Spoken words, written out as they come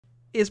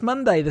It's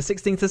Monday, the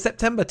 16th of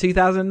September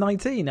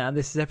 2019, and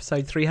this is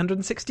episode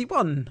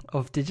 361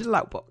 of Digital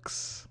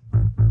Outbox.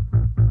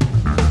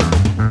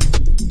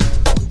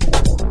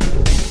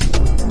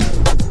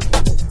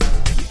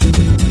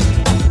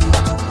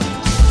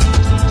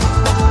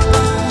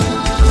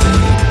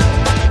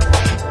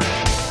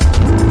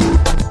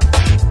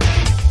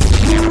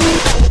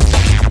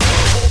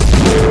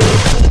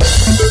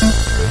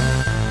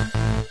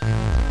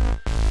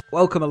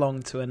 Welcome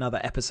along to another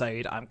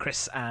episode. I'm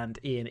Chris, and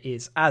Ian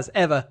is, as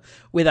ever,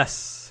 with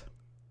us.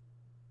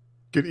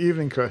 Good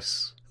evening,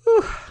 Chris.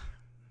 Whew.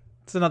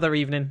 It's another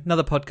evening,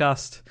 another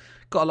podcast.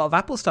 Got a lot of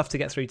Apple stuff to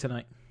get through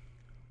tonight.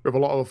 We have a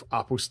lot of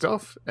Apple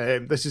stuff.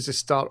 This is the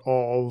start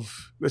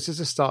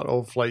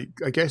of, like,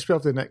 I guess we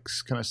have the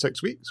next kind of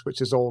 6 weeks,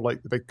 which is all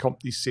like the big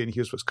companies saying,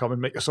 here's what's coming.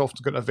 Microsoft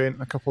has got an event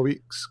in a couple of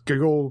weeks.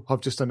 Google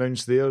have just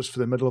announced theirs for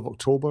the middle of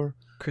October.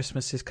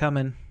 Christmas is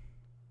coming.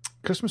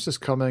 Christmas is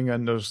coming,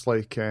 and there's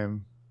like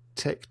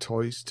tech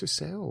toys to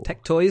sell.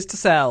 Tech toys to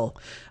sell.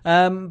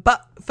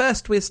 But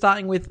first, we're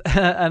starting with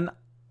an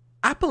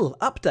Apple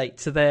update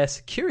to their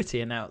security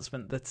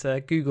announcement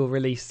that Google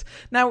released.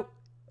 Now,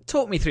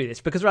 talk me through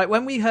this, because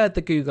when we heard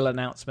the Google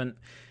announcement,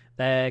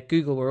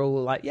 Google were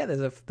all like, "Yeah,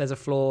 there's a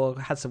flaw.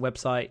 Had some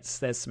websites.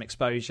 There's some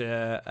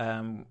exposure."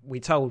 We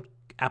told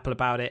Apple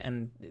about it,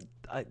 and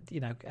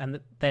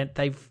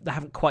they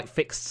haven't quite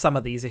fixed some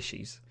of these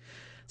issues.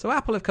 So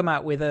Apple have come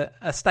out with a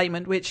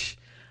statement which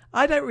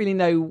I don't really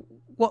know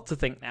what to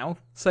think now.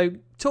 So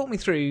talk me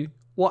through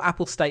what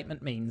Apple's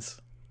statement means.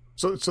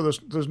 So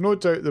there's no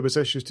doubt there was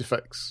issues to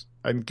fix.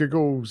 And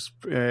Google's,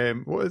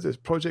 what is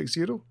it, Project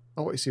Zero?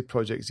 I want to say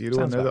Project Zero.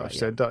 Sounds now that right, I've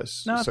said that, it I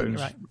sounds think you're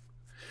right.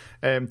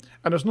 And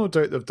there's no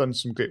doubt they've done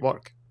some great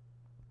work.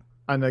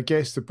 And I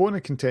guess the bone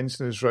of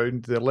contention is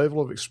around the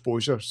level of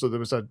exposure. So there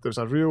was a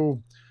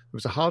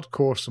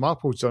hardcore, some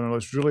Apple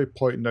journalists really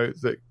pointing out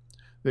that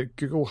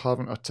Google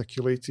haven't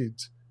articulated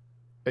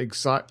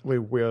exactly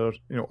where,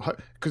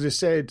 because they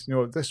said,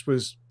 this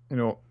was,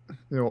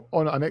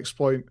 on an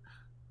exploit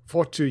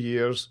for 2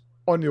 years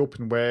on the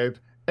open web,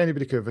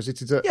 anybody could have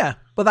visited it. Yeah,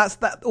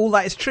 but all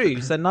that is true.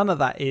 So none of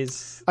that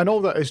is, and all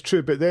that is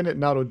true. But then it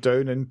narrowed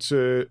down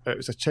into it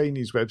was a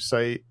Chinese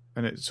website.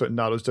 And it sort of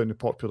narrows down the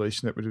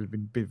population that would have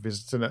been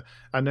visiting it.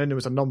 And then there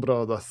was a number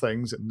of other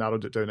things that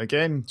narrowed it down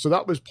again. So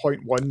that was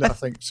point one that I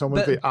think some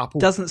of the Apple...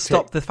 doesn't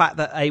stop the fact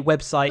that a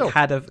website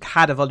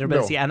had a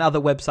vulnerability and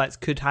other websites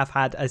could have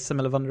had a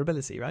similar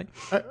vulnerability, right?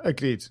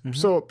 Agreed. Mm-hmm.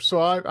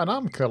 So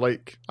I'm kind of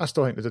like, I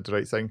still think they did the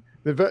right thing.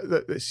 The bit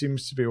that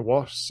seems to be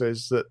worse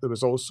is that there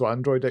was also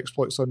Android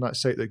exploits on that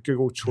site that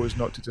Google chose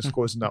not to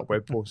disclose in that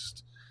web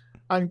post.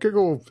 And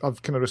Google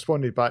have kind of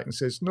responded back and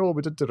says, no,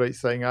 we did the right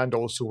thing, and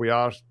also we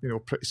are,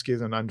 pretty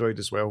scathing on Android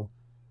as well.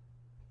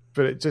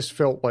 But it just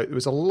felt like there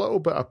was a little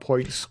bit of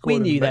point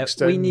scoring. We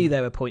knew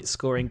there were point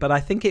scoring, but I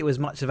think it was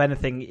much of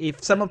anything.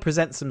 If someone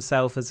presents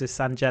himself as this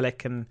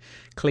angelic and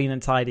clean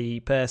and tidy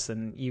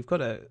person, you've got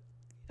to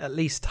at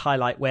least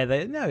highlight where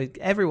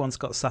everyone's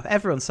got stuff.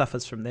 Everyone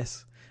suffers from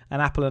this.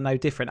 And Apple are no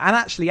different. And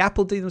actually,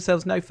 Apple do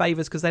themselves no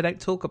favours because they don't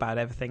talk about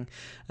everything.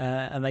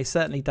 And they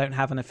certainly don't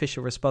have an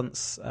official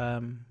response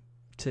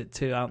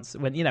to answer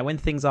when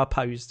things are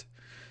posed.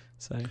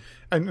 So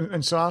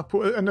so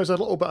Apple, and there's a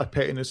little bit of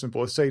pettiness on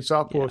both sides.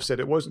 So Apple have said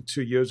it wasn't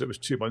 2 years, it was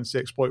 2 months the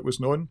exploit was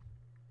known.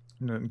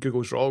 And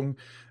Google's wrong.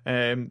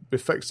 We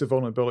fixed the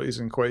vulnerabilities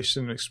in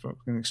question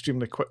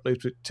extremely quickly,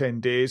 10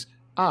 days,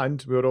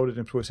 and we were already in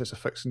the process of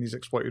fixing these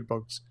exploited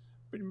bugs.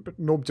 But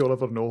nobody will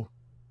ever know.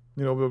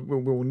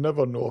 We'll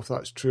never know if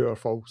that's true or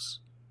false.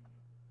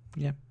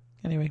 Yeah.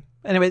 Anyway,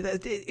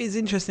 it's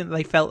interesting that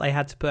they felt they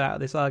had to put out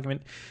this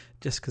argument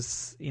just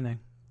because,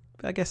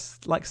 I guess,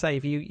 like say,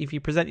 if you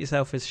present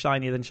yourself as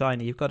shinier than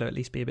shiny, you've got to at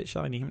least be a bit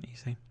shiny, haven't you?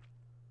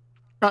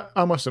 So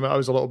I must admit, I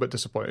was a little bit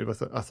disappointed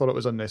with it. I thought it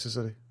was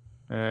unnecessary.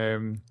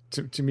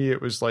 To me,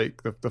 it was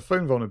like they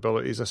found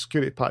vulnerabilities, a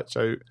security patch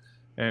out.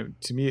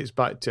 To me, it's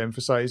back to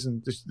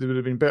emphasising. There would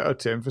have been better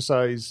to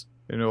emphasise,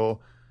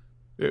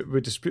 it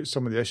would dispute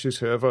some of the issues.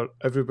 However,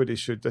 everybody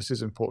should. This is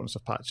the importance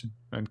of patching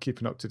and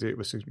keeping up to date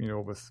with when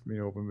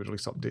we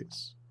release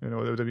updates. They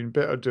would have been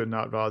better doing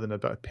that rather than a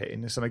bit of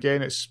pettiness. And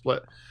again, it's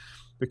split.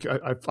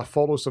 I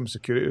follow some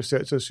security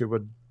researchers who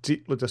were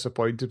deeply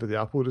disappointed with the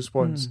Apple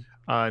response,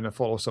 and I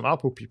follow some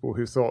Apple people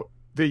who thought,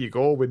 "There you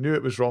go, we knew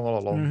it was wrong all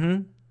along."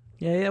 Mm-hmm.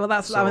 Yeah. Well,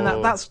 that's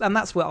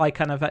what I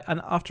kind of.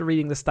 And after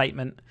reading the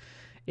statement,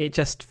 it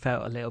just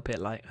felt a little bit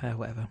like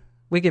whatever.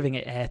 We're giving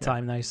it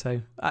airtime though,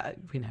 so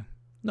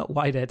not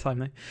wide airtime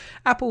though.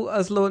 Apple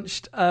has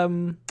launched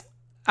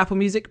Apple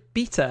Music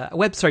Beta,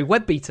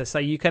 web beta, so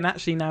you can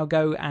actually now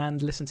go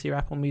and listen to your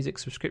Apple Music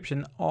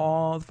subscription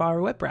via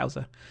a web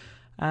browser.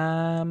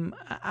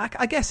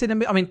 I guess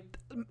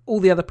all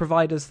the other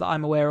providers that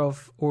I'm aware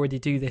of already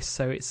do this,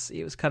 so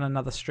it was kind of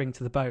another string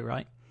to the bow,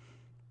 right?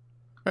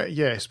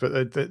 Yes,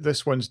 but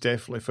this one's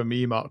definitely for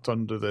me marked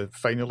under the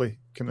finally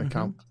kind of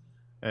camp.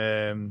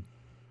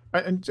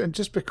 And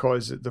just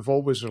because they've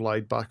always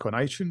relied back on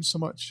iTunes so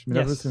much,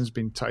 everything's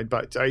been tied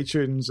back to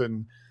iTunes,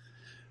 and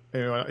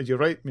you're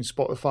right. I mean,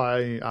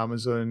 Spotify,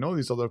 Amazon, all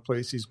these other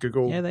places,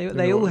 Google. Yeah,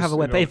 they all have a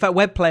web. In fact,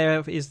 web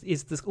player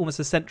is almost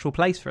a central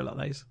place for a lot of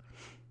those.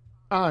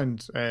 And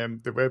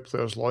the web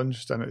player's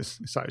launched, and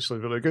it's actually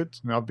really good.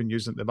 I mean, I've been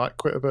using it in the Mac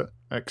quite a bit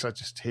because I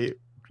just hate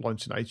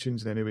launching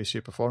iTunes in any way,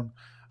 shape, or form.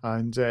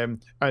 And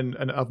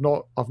I've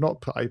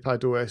not put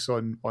iPad OS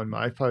on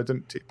my iPad. I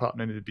didn't take part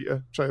in any of the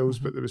beta trials,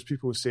 but there was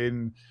people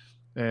saying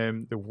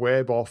the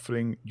web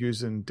offering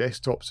using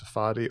desktop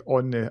Safari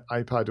on the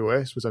iPad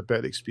OS was a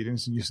better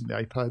experience than using the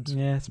iPad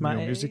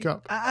music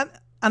app.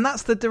 And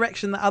that's the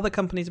direction that other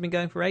companies have been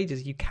going for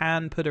ages. You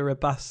can put a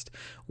robust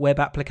web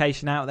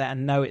application out there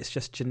and know it's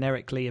just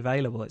generically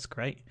available. It's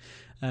great.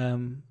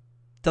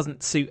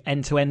 Doesn't suit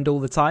end-to-end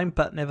all the time,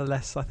 but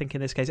nevertheless, I think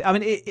in this case... I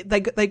mean,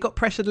 they got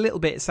pressured a little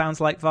bit, it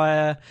sounds like,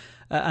 via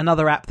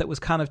another app that was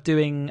kind of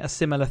doing a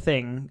similar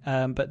thing,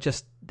 but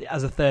just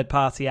as a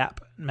third-party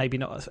app, maybe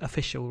not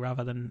official,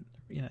 rather than,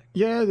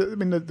 Yeah, I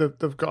mean,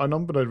 they've got a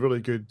number of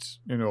really good,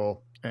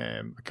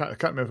 I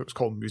can't remember if it was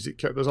called Music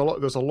Kit. There's a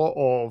lot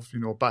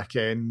of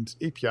back-end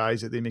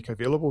APIs that they make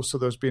available. So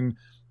there's been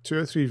 2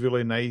 or 3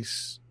 really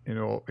nice,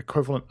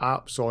 equivalent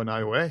apps on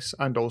iOS,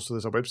 and also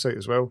there's a website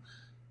as well.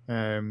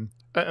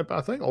 But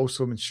I think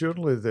also, I mean,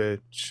 surely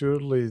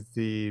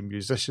the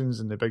musicians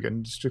and the big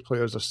industry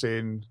players are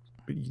saying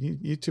you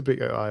need to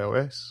break out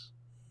iOS.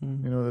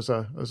 There's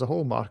a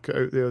whole market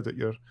out there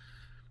that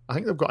I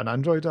think they've got an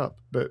Android app,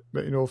 but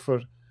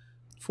for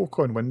folk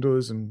on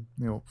Windows and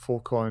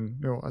folk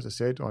on as I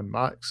said on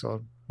Macs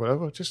or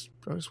whatever, I just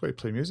want to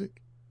play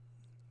music.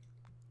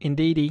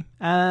 Indeedy.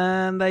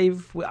 And I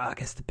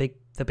guess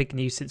the big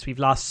news since we've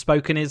last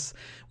spoken is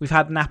we've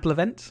had an Apple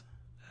event.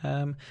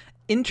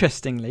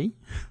 Interestingly,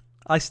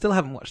 I still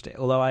haven't watched it,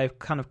 although I've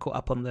kind of caught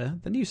up on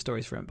the news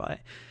stories from by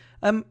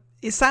it.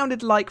 It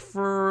sounded like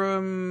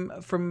from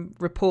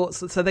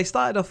reports, so they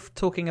started off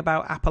talking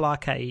about Apple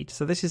Arcade.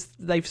 So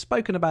they've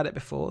spoken about it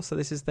before. So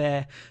this is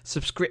their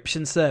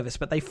subscription service,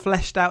 but they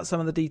fleshed out some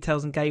of the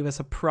details and gave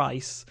us a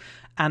price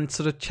and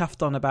sort of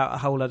chuffed on about a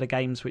whole lot of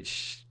games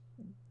which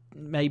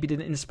maybe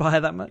didn't inspire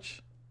that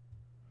much.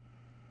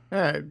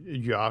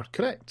 You are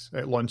correct.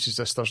 It launches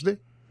this Thursday,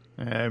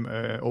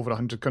 over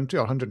 100 countries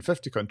or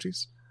 150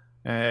 countries,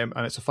 and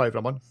it's a $5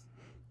 a month.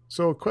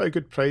 So quite a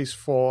good price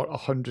for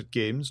 100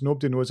 games.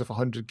 Nobody knows if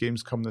 100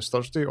 games come this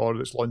Thursday or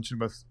it's launching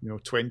with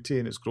 20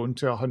 and it's grown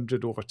to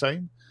 100 over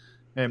time.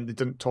 They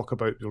didn't talk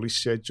about release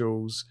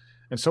schedules,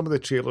 and some of the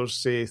trailers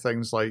say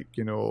things like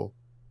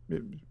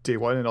day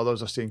one, and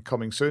others are saying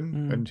coming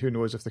soon. And who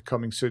knows if the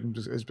coming soon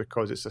is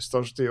because it's this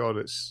Thursday or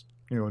it's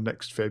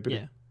next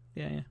February.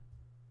 Yeah.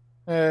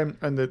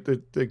 And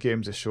the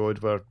games they showed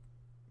were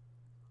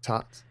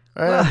tat.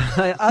 Well,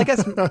 I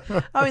guess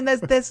I mean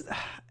there's.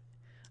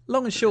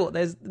 Long and short,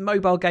 there's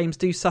mobile games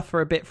do suffer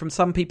a bit from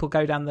some people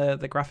go down the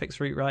graphics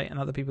route, right, and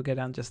other people go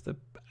down just the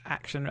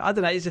action. I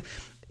don't know.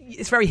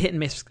 It's very hit and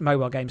miss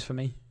mobile games for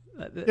me.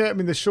 Yeah, I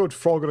mean they showed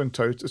Frogger and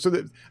Tout. So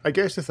I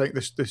guess I think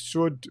they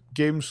showed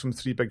games from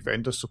 3 big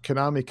vendors, so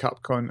Konami,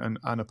 Capcom,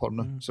 and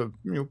Annapurna. So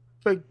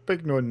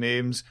big known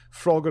names.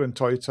 Frogger and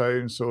Toy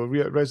Town. So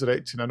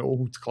resurrecting an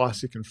old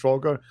classic in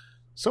Frogger.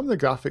 Some of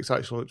the graphics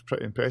actually looked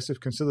pretty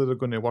impressive. Consider they're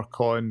going to work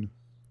on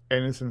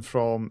anything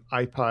from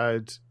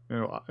iPad,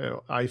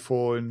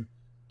 iPhone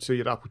to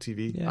your Apple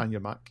TV and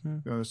your Mac.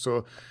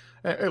 So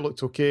it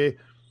looked okay.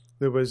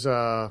 There was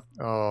I'm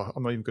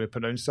not even going to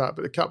pronounce that,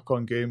 but the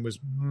Capcom game was,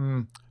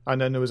 and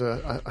then there was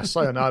a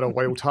Sayonara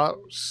Wild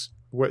Hearts,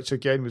 which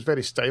again was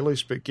very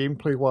stylish, but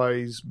gameplay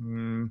wise,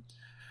 and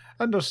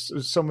there's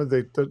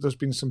there's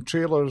been some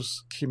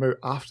trailers came out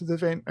after the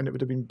event, and it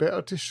would have been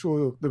better to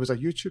show. There was a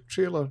YouTube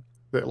trailer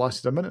that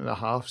lasted a minute and a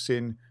half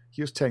saying,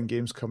 "Here's 10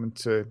 games coming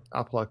to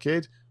Apple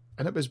Arcade."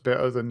 And it was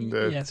better than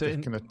the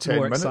kind of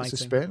 10 minutes they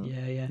spent.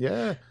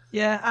 Yeah,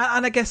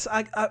 and I guess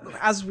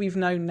as we've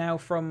known now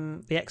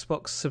from the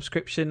Xbox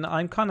subscription,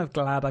 I'm kind of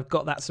glad I've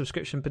got that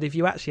subscription. But if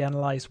you actually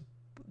analyse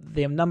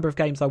the number of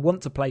games I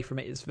want to play from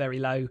it is very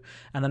low,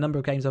 and the number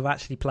of games I've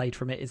actually played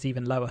from it is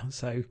even lower.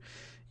 So,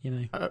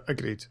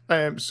 agreed.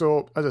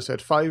 So as I said,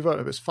 $5.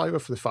 It was $5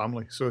 for the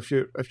family. So if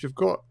you've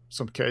got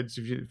some kids,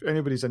 if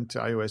anybody's into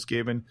iOS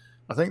gaming,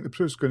 I think the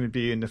proof's going to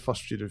be in the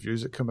first few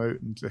reviews that come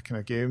out and the kind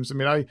of games. I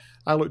mean,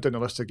 I looked down a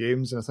list of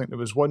games, and I think there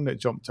was one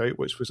that jumped out,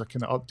 which was a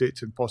kind of update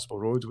to Impossible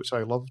Road, which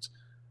I loved.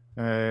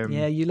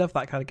 Yeah, you love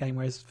that kind of game,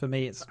 whereas for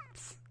me, it's...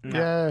 No.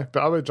 Yeah,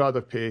 but I would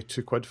rather pay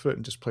 £2 for it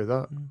and just play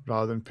that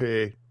rather than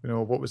pay,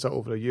 what was that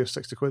over a year,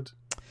 £60.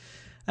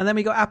 And then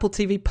we got Apple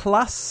TV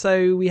Plus,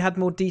 so we had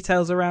more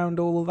details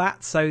around all of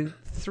that. So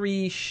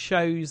 3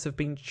 shows have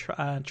been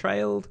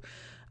trailed.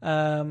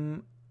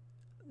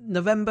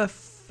 November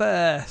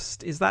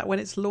 1st, is that when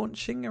it's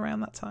launching, around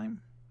that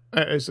time?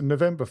 It is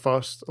November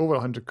 1st, over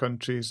 100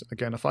 countries,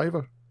 again a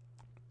 $5.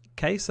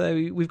 Okay, so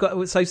we've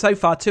got so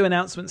far 2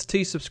 announcements,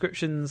 2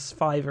 subscriptions,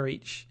 $5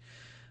 each,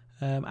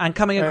 and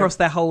coming across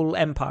their whole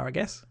empire, I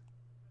guess.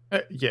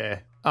 Yeah,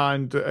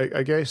 and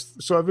I guess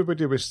so.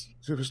 There was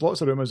lots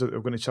of rumours that they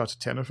were going to charge a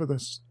tenner for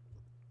this.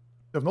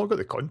 They've not got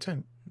the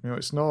content.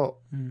 It's not.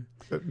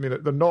 I mean,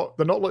 they're not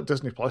like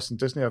Disney Plus, and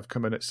Disney have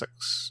come in at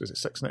 $6. Is it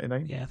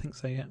 $6.99? Yeah, I think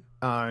so. Yeah,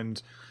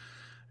 and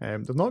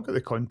they've not got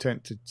the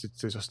content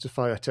to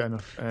justify a tenner.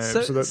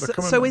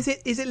 So is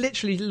it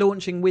literally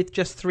launching with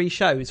just 3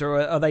 shows,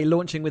 or are they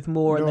launching with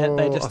more, and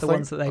they're just the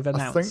ones that they've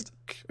announced? I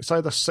think it's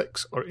either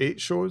 6 or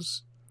 8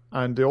 shows,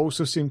 and they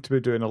also seem to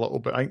be doing a little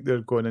bit. I think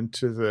they're going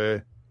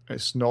into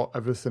it's not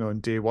everything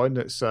on day one.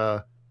 It's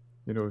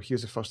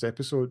here's the first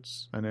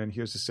episodes, and then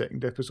here's the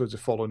second episodes the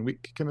following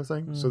week kind of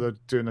thing. So they're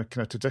doing a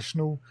kind of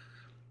traditional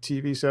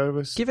TV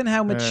service. Given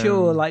how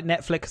mature like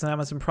Netflix and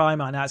Amazon Prime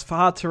are now, it's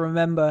hard to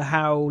remember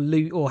how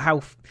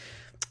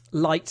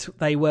light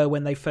they were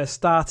when they first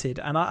started.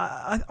 And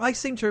I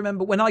seem to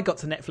remember when I got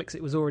to Netflix,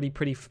 it was already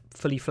pretty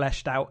fully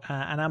fleshed out,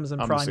 and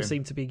Amazon Prime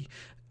seemed to be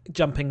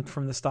jumping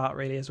from the start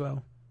really as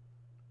well.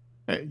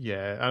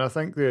 Yeah, and I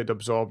think they had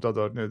absorbed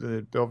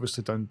they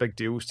obviously done big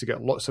deals to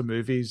get lots of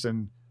movies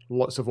and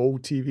lots of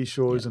old TV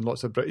shows and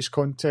lots of British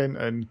content,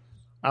 and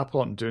Apple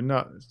aren't doing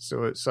that.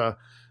 So it's a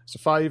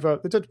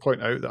 $5. They did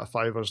point out that a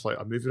 $5 is like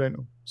a movie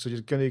rental, so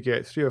you're going to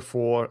get 3 or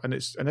 4, and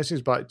this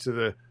is back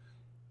to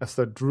if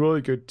they're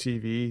really good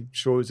TV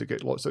shows that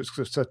get lots of.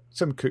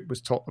 Tim Cook was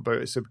talking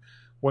about it. So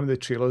one of the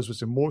trailers was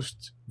the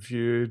most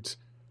viewed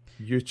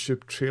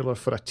YouTube trailer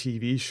for a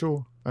TV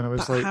show, and I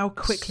was like, how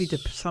quickly do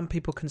some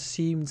people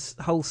consume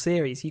whole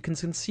series? You can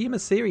consume a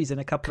series in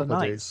a couple of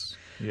nights.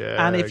 Days.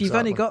 Yeah, and if you've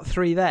only got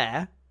 3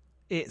 there,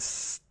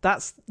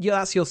 that's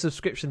your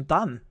subscription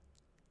done.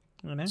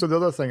 So the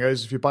other thing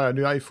is, if you buy a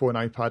new iPhone,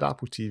 iPad,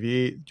 Apple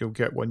TV, you'll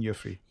get 1 year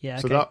free. Yeah.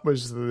 So that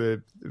was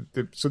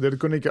so they're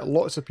going to get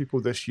lots of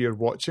people this year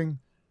watching,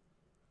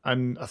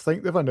 and I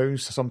think they've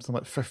announced something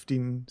like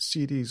 15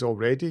 series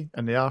already,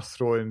 and they are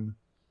throwing.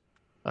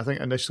 I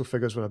think initial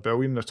figures were $1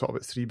 billion. They're talking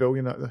about $3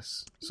 billion at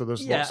this. So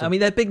there's I mean,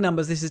 they're big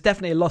numbers. This is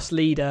definitely a lost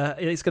leader.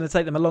 It's going to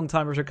take them a long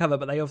time to recover,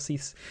 but they obviously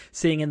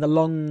seeing in the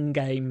long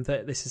game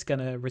that this is going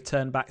to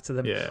return back to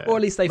them, or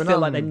at least they feel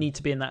like they need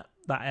to be in that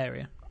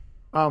area.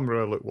 I'm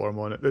really lukewarm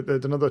on it.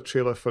 There's another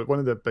trailer for one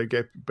of the big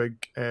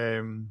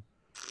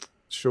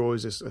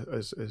shows is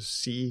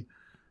C,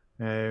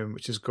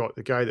 which has got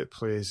the guy that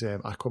plays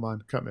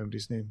Aquaman. Can't remember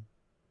his name,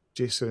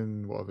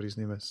 Jason, whatever his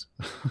name is,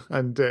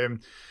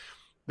 and.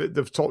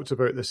 They've talked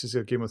about this as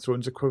a Game of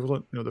Thrones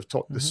equivalent. They've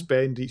talked the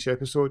spend each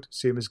episode,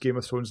 same as Game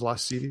of Thrones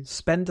last series.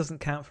 Spend doesn't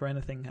count for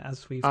anything,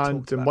 as we've talked about.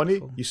 And the money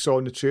before. You saw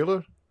in the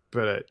trailer,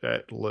 but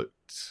it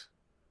looked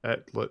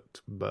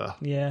bah.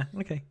 Yeah,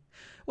 okay.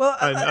 Well,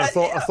 and I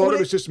thought it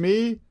was just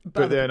me,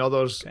 but then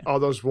others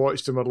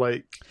watched and were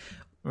like.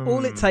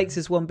 All it takes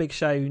is one big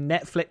show.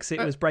 Netflix, it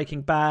was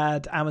Breaking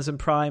Bad. Amazon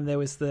Prime, there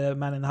was The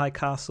Man in the High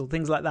Castle.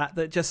 Things like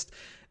that just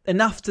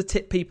enough to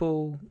tip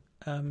people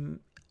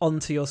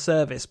onto your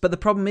service. But the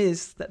problem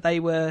is that they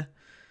were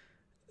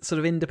sort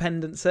of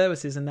independent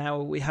services, and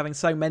now we're having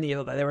so many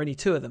of them. There are only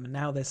 2 of them, and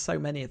now there's so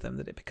many of them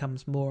that it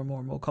becomes more and more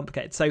and more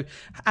complicated. So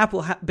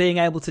Apple being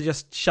able to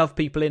just shove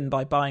people in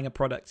by buying a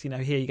product, here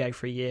you go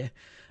for a year,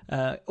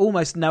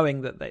 almost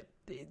knowing that they,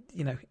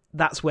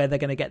 that's where they're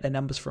going to get their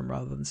numbers from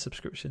rather than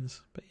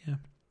subscriptions. But yeah,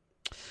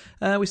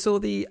 we saw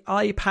the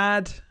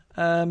iPad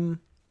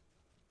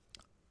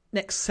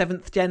next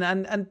 7th gen,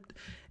 and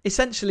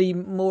essentially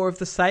more of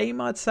the same,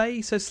 I'd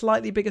say. So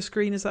slightly bigger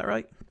screen, is that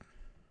right?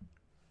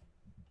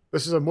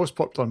 This is our most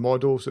popular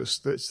model, so it's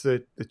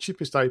the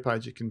cheapest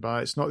iPad you can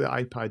buy. It's not the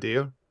iPad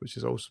Air, which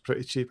is also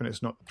pretty cheap, and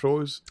it's not the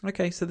Pros.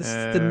 Okay, so this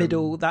is the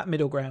middle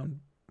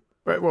ground.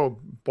 Right, well,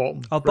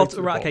 bottom. Oh,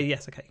 bottom, right, okay,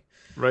 yes, okay.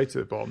 Right at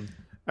the bottom.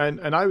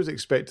 And I was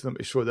expecting them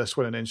to show this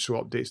one and then show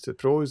updates to the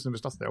Pros, and there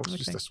was nothing else,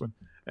 just this one.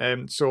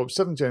 So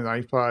 7th gen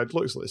iPad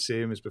looks like the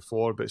same as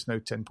before, but it's now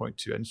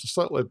 10.2 inch, a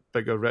slightly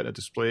bigger Retina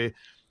display. I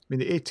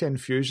mean, the A10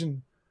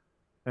 Fusion,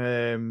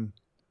 and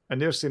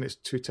they're saying it's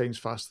 2 times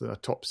faster than a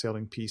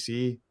top-selling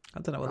PC. I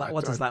don't know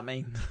what does that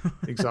mean?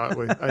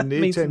 Exactly. And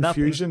the A10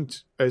 Fusion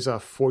is a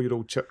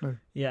 4-year-old chip now.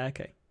 Yeah,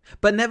 okay.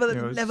 But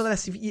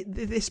nevertheless,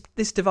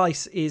 this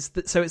device is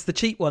so it's the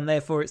cheap one.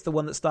 Therefore, it's the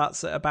one that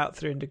starts at about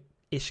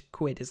 £300-ish.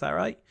 Is that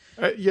right?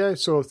 Yeah.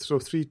 So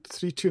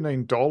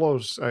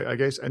 $329. I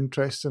guess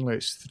interestingly,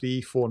 it's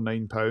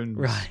 £349.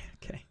 Right.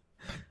 Okay.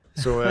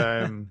 So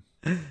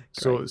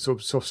so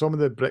some of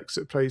the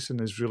Brexit pricing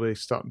is really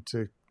starting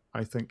to,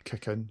 I think,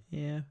 kick in.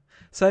 Yeah.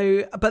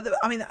 So, but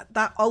I mean,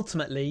 that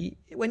ultimately,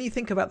 when you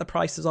think about the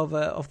prices of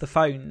the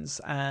phones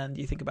and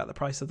you think about the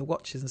price of the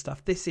watches and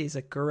stuff, this is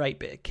a great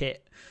bit of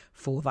kit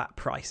for that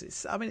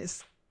price.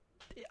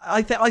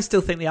 I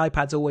still think the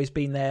iPad's always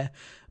been their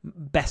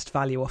best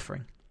value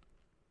offering.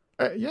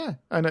 Yeah,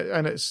 and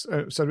it's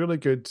a really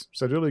good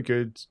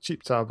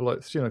cheap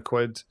tablet,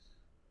 £300.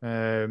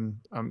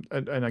 And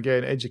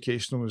again,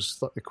 educational was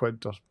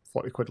 £30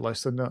 or £40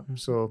 less than that.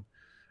 So.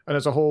 And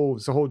it's a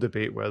whole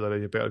debate whether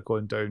you're better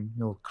going down,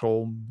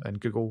 Chrome and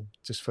Google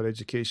just for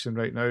education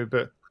right now.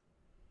 But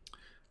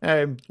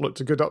looked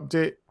a good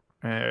update.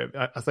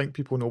 I think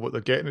people know what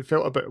they're getting. It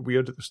felt a bit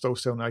weird that they're still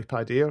selling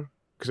iPad Air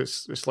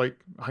because it's like,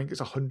 I think it's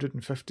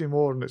 150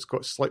 more and it's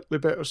got slightly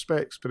better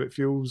specs, but it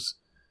feels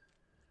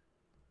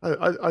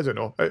I don't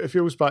know. It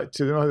feels back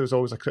to, there's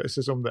always a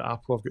criticism that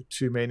Apple have got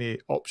too many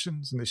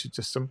options and they should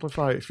just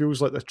simplify. It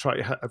feels like they're trying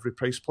to hit every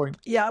price point.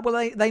 Yeah, well,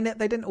 they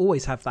didn't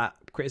always have that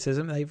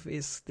criticism.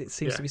 It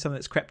seems to be something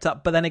that's crept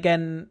up. But then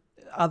again,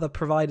 other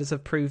providers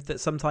have proved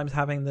that sometimes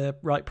having the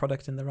right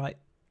product in the right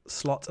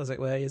slot, as it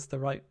were, is the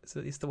way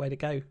to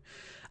go. And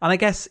I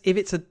guess if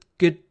it's a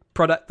good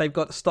product, they've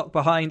got stock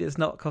behind, it's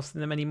not costing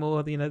them any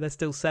more. They're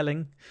still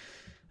selling.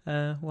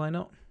 Why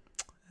not?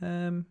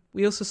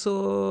 We also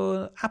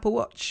saw Apple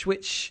Watch,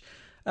 which,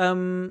 as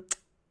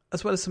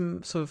well as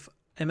some sort of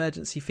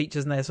emergency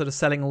features, and they're sort of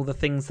selling all the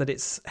things that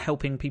it's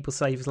helping people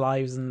save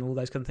lives and all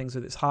those kind of things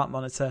with its heart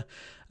monitor.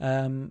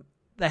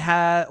 They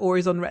had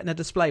Always On Retina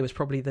display was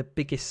probably the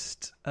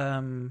biggest,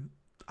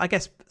 I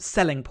guess,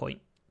 selling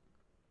point.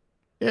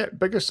 Yeah,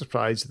 biggest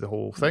surprise of the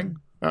whole thing.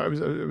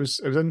 It was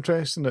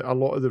interesting that a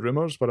lot of the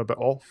rumours were a bit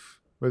off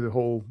with the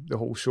whole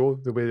show,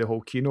 the way the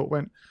whole keynote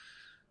went.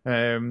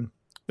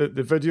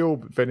 The video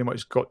very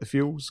much got the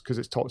feels because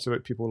it talks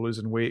about people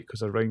losing weight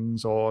because of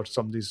rings, or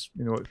somebody's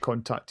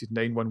contacted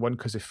 911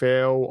 because they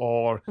fell,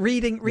 or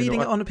reading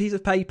it on a piece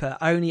of paper.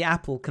 Only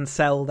Apple can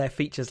sell their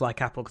features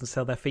like Apple can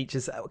sell their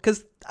features,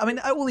 because I mean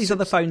all these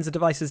other phones and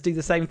devices do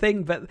the same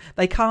thing, but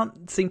they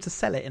can't seem to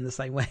sell it in the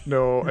same way.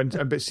 No,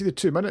 but see the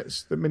 2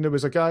 minutes. I mean, there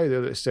was a guy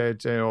there that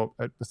said,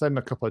 within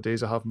a couple of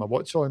days of having my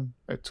watch on,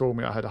 it told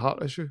me I had a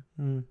heart issue,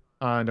 and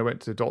I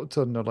went to the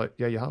doctor, and they're like,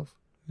 "Yeah, you have."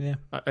 Yeah,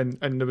 and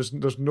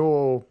there's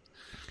no,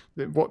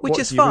 which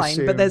is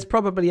fine, but there's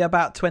probably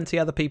about 20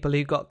 other people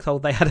who got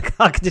told they had a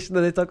car condition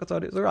and they got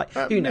told it was all right.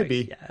 Who knows?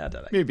 Maybe, yeah, I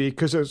don't know. Maybe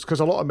because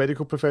a lot of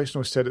medical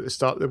professionals said at the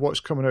start of the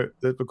watch coming out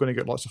that we're going to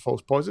get lots of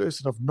false positives,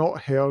 and I've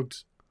not heard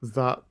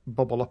that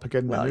bubble up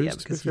again in the news. Yeah,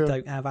 because we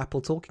don't have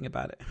Apple talking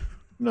about it.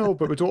 No,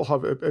 but we don't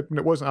have it.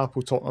 It wasn't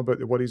Apple talking about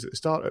the worries at the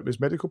start. It was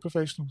medical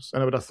professionals,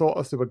 and I would have thought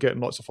if they were getting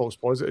lots of false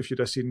positives, you'd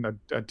have seen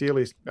a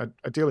Daily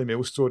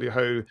Mail story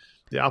how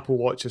the Apple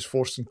Watch is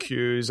forcing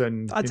queues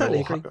and I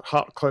totally agree.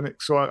 Heart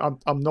clinics. So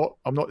I'm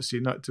not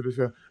seeing that, to be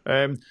fair.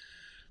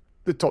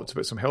 They talked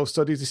about some health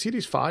studies. The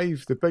Series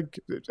 5,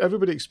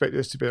 everybody expected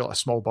this to be like a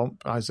small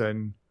bump, as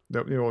in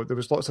there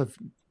was lots of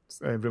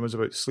rumours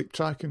about sleep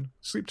tracking.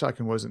 Sleep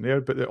tracking wasn't there,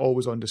 but the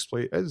always on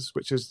display is,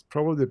 which is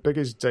probably the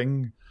biggest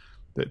ding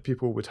that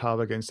people would have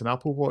against an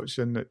Apple Watch,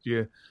 and that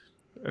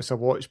it's a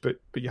watch, but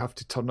you have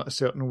to turn it a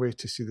certain way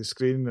to see the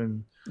screen,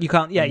 and you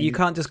can't. Yeah, you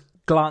can't just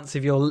glance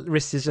if your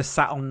wrist is just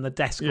sat on the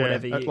desk or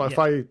whatever.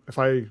 If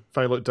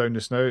I look down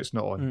just now, it's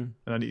not on,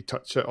 and I need to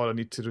touch it or I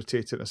need to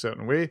rotate it in a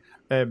certain way.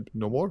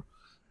 No more.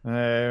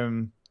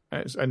 And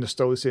there's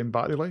still the same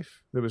battery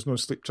life. There was no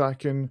sleep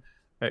tracking.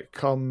 They've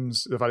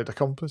added a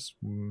compass,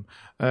 and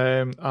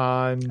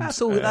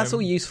that's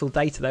all useful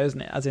data, though,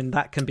 isn't it? As in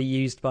that can be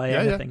used by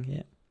anything.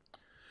 Yeah.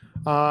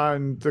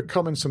 And they're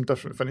coming some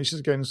different finishes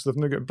again. So they've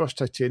now got brushed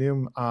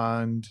titanium,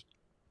 and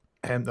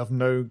they've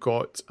now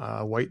got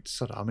a white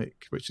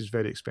ceramic, which is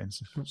very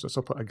expensive. So it's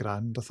up at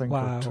 $1,000, I think,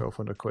 wow. or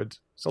 £1,200.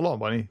 It's a lot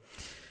of money.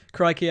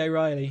 Crikey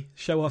O'Reilly,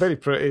 show off. Very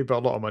pretty, but a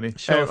lot of money.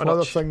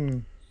 Another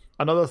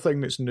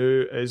thing that's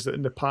new is that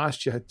in the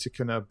past you had to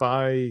kind of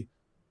buy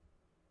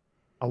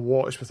a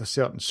watch with a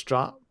certain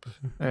strap.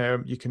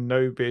 You can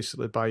now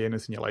basically buy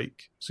anything you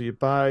like. So you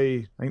buy,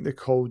 I think they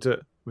called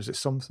it, was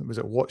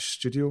it Watch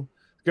Studio?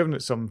 Given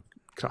it some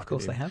crap. Of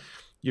course name. They have.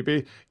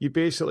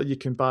 You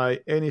can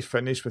buy any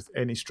finish with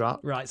any strap.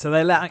 Right, so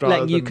they're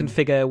letting you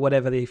configure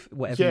whatever you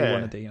want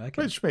to do.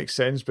 Okay. Which makes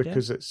sense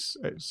because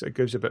it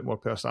gives you a bit more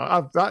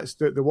personality. That's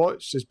the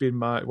watch has been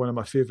one of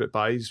my favourite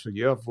buys for a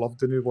year. I've loved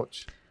the new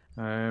watch.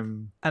 I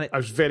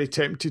was very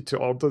tempted to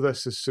order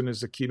this as soon as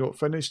the keynote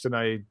finished, and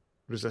I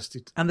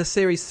resisted. And the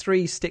Series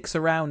 3 sticks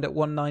around at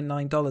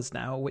 $199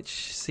 now,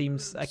 which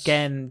seems,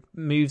 again,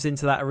 moves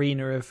into that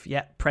arena of,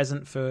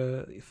 present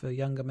for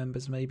younger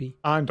members maybe.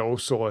 And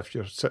also, if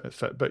you're sitting at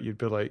Fitbit, you'd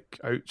be like,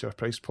 ouch, your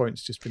price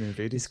point's just been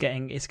invaded. It's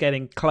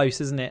getting close,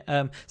 isn't it?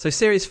 So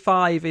Series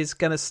 5 is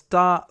going to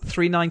start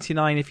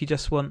 $399 if you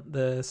just want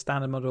the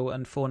standard model,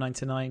 and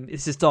 $499.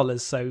 This is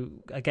dollars, so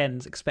again,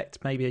 expect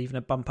maybe even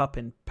a bump up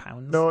in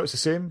pounds. No, it's the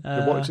same.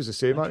 The watch is the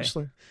same,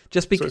 actually.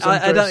 Just because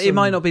it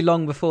might not be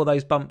long before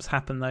those bumps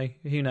happen, though.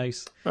 Who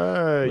knows?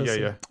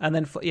 Yeah. And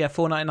then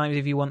 $499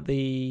 if you want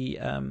the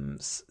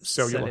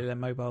cellular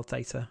mobile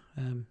data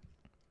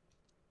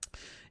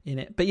in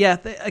it. But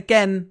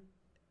again,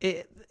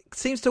 it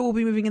seems to all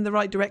be moving in the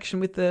right direction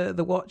with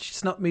the watch.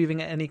 It's not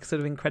moving at any sort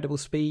of incredible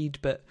speed,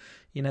 but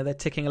they're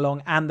ticking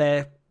along, and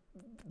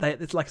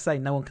it's like I say,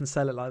 no one can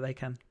sell it like they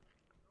can.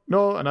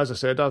 No, and as I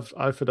said,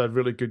 I've had a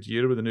really good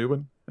year with the new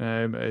one.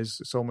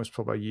 It's almost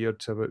probably a year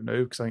to about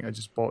now, because I think I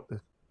just bought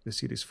the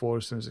Series 4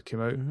 as soon as it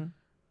came out.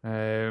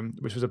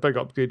 Which was a big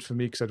upgrade for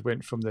me because I'd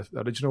went from the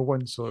original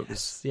one. So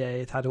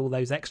it had all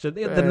those extra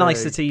the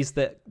niceties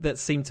that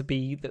seem to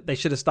be that they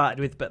should have started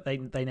with, but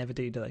they never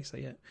do they? So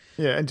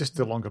and just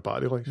the longer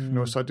battery life.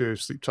 So I do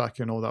sleep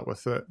tracking and all that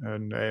with it,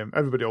 and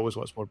everybody always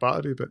wants more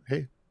battery, but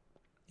hey,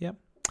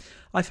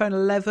 iPhone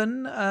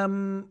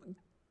 11.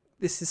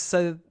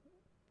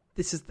 This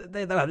this is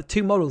the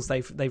two models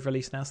they've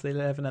released now, so the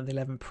 11 and the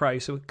 11 Pro.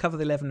 So we'll cover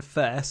the 11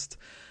 first.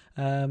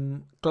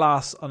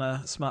 Glass on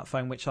a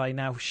smartphone, which I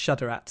now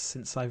shudder at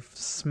since I've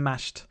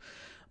smashed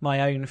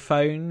my own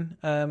phone.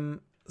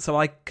 So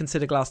I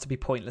consider glass to be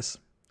pointless.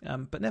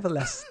 But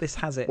nevertheless, this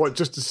has it. What,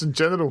 just in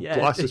general? Yeah,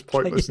 glass is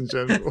pointless in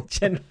general.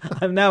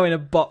 I'm now in a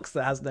box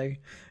that has no...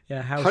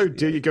 Yeah, how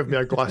dare you give me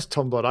a glass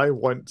tumbler? I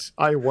want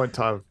to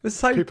have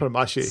paper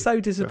mache. So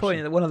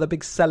disappointing that one of the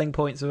big selling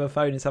points of a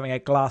phone is having a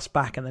glass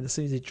back, and then as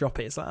soon as you drop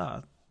it, it's like,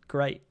 oh,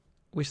 great.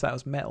 Wish that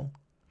was metal.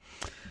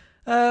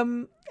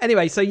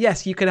 Anyway, so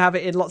yes, you can have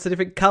it in lots of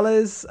different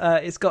colours.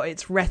 It's got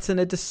its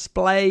Retina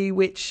display,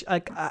 which I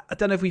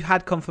don't know if we've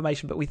had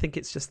confirmation, but we think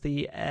it's just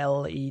the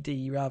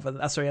LCD rather than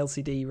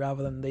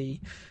the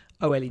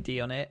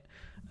OLED on it.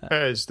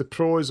 It is. The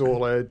Pro is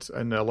OLED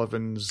and the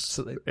 11's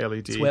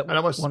LED. And I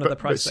was one of the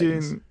price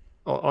seeing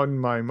on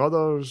my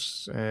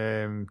mother's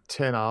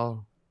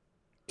 10R.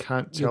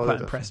 Can't tell. You're quite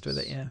impressed with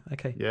it, yeah.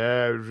 Okay.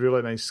 Yeah,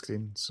 really nice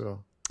screen.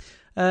 So.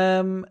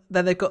 Then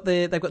they've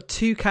got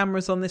two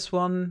cameras on this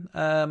one.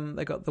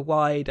 They've got the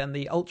wide and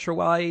the ultra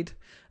wide.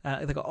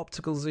 They've got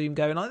optical zoom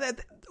going on.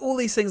 All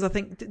these things, I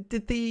think,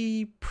 did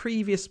the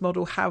previous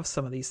model have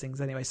some of these things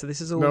anyway? So this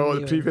is all no.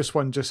 The previous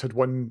one just had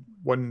one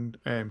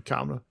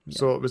camera, yeah.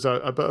 So it was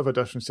a bit of a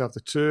difference to have the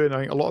two. And I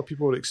think a lot of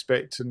people were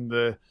expecting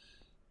were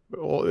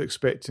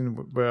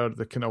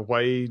the kind of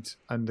wide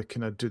and the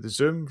kind of do the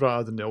zoom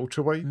rather than the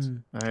ultra wide.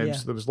 Yeah.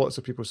 So there was lots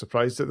of people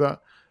surprised at that.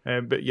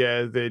 But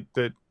yeah,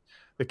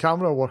 the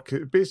camera work,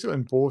 basically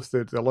in both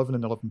the 11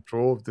 and 11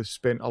 Pro, they've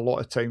spent a lot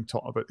of time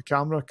talking about the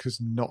camera because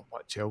not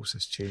much else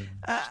has changed.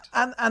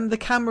 And the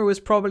camera was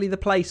probably the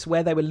place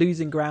where they were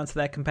losing ground to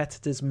their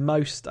competitors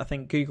most. I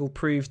think Google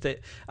proved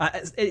it.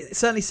 It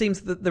certainly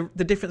seems that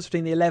the difference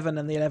between the 11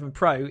 and the 11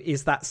 Pro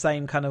is that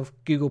same kind of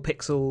Google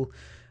Pixel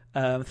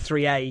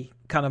 3A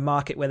kind of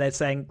market where they're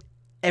saying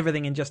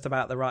everything in just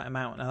about the right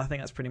amount. And I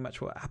think that's pretty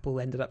much what Apple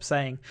ended up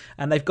saying.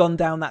 And they've gone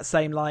down that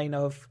same line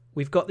of,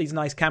 we've got these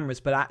nice cameras,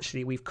 but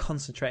actually we've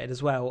concentrated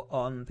as well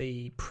on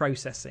the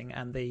processing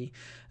and the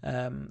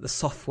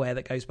software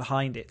that goes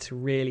behind it to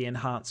really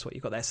enhance what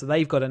you've got there. So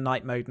they've got a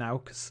night mode now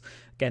because,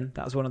 again,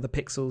 that was one of the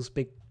Pixel's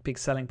big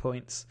selling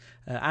points,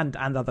 and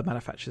other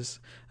manufacturers.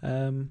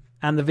 And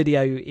the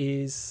video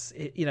is,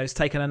 it's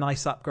taken a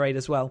nice upgrade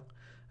as well.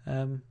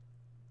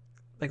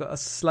 They got a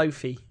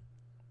Slow-Fi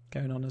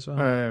going on as well.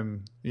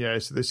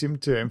 So they seem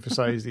to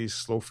emphasise these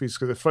Slow-Fis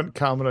because the front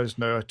camera is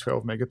now a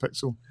 12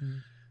 megapixel.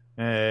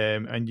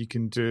 And you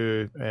can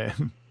do,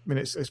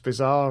 it's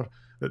bizarre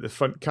that the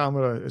front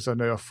camera is now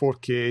a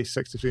 4K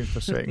 60 frames per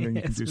second and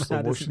you can do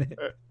slow motion.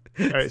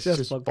 It's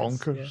just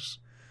bonkers.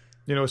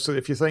 Yeah. So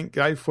if you think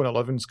the iPhone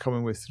 11's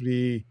coming with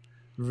three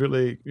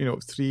 12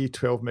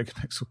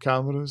 megapixel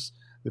cameras,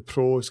 the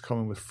Pro is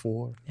coming with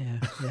 4. Yeah,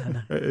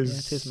 no. It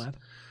is mad.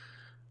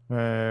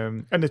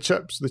 And the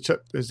chip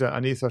is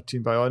an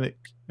A13 Bionic,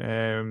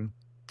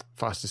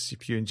 fastest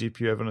CPU and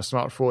GPU ever on a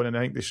smartphone, and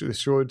I think they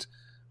showed.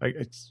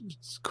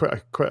 It's quite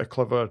a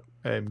clever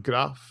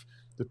graph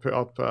they put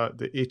up.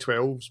 The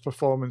A12's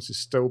performance is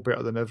still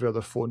better than every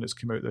other phone that's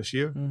come out this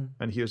year,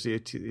 and here's the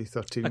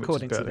A13,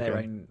 according which is to their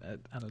again. own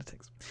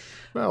analytics.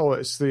 Well,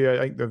 it's I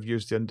think they've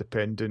used the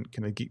independent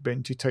kind of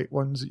Geekbenchy type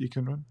ones that you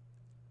can run.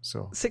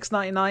 So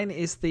 $699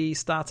 is the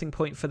starting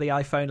point for the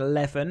iPhone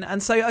 11,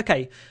 and so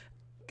okay.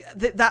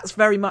 That's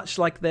very much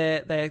like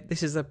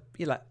this is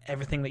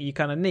everything that you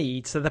kind of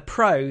need. So the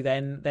Pro,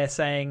 then they're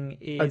saying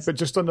is, but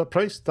just on the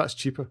price, that's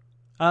cheaper.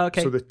 Oh,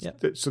 okay. So the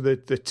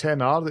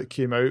 10R that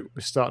came out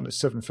was starting at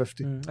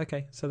 $750.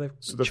 Okay, so they've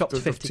chopped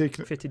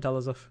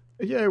 $50 off.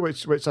 Yeah,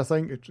 which I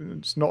think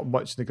it's not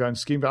much in the grand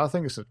scheme, but I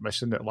think it's an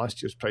admission that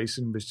last year's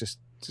pricing was just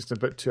a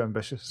bit too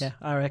ambitious. Yeah,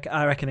 I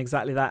reckon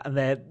exactly that,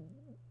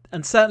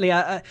 and certainly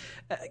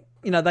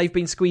they've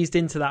been squeezed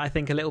into that, I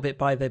think, a little bit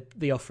by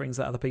the offerings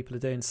that other people are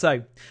doing.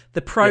 So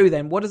the Pro,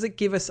 then, what does it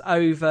give us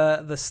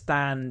over the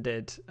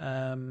standard?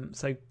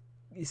 So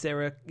is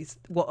there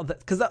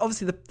because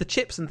obviously the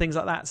chips and things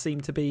like that seem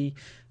to be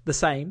the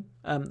same.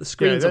 The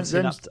screen's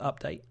obviously enough to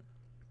update.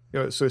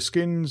 Yeah, so the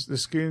screen,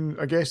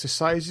 I guess the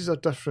sizes are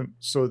different.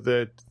 So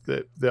the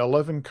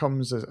 11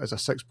 comes as a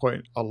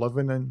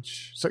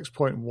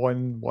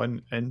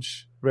 6.11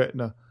 inch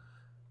Retina,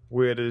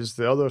 whereas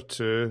the other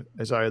two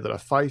is either a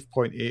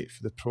 5.8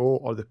 for the Pro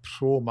or the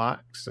Pro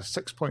Max, a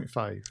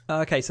 6.5.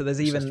 Okay, so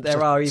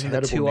there are even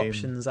the two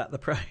options at the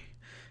Pro.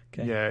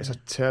 Okay. Yeah, it's a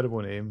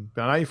terrible name.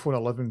 But an iPhone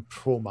 11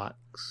 Pro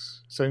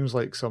Max sounds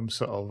like some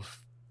sort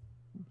of,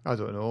 I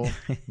don't know,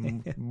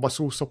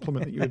 muscle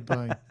supplement that you would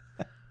buy.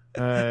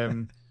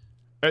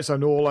 It's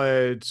an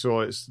OLED,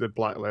 so the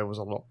black level's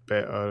a lot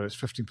better. It's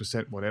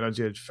 15% more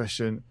energy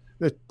efficient.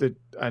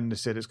 And they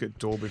said it's got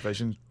Dolby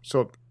Vision.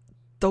 So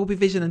Dolby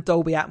Vision and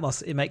Dolby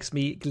Atmos,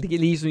 it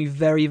leaves me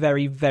very,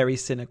 very, very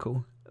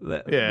cynical.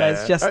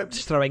 There's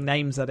just throwing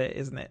names at it,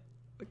 isn't it?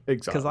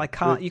 Exactly.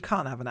 Because you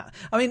can't have an Atmos.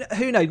 I mean,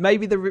 who knows?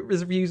 Maybe the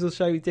reviews will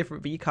show you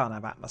different, but you can't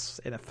have Atmos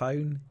in a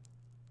phone.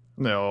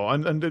 No,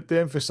 and they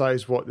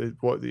emphasise what the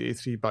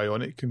A3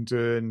 Bionic can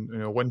do,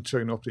 and 1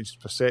 trillion operations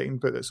per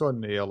second, but it's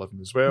on the A11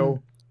 as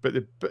well.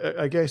 But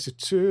I guess the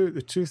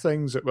two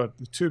things that were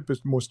the two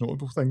most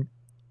notable thing,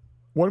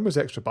 one was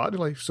extra battery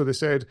life. So they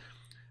said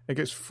it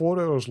gets 4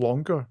 hours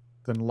longer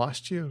than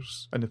last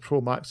year's, and the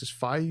Pro Max is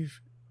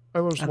 5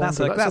 hours and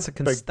longer. That's a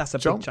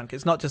big chunk.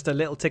 It's not just a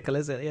little tickle,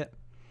 is it?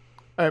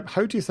 Yeah.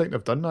 How do you think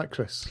they've done that,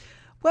 Chris?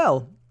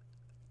 Well,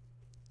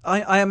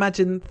 I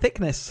imagine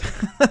thickness.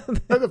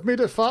 They've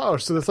made it fatter.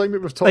 So the thing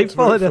that we've talked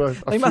about for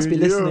a they must be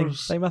few listening.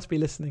 years, They must be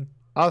listening.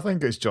 I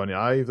think it's Johnny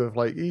Ive. They're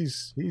like,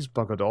 he's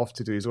buggered off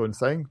to do his own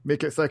thing.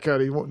 Make it thicker,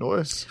 he won't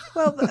notice.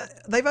 Well,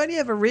 they've only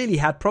ever really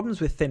had problems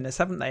with thinness,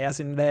 haven't they? As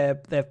in their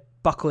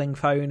buckling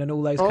phone and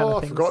all those kind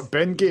of things. Oh, I forgot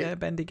Bendgate. Yeah,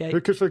 Bendygate.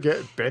 Who could forget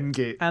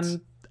Bendgate?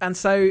 And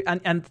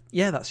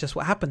yeah, that's just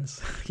what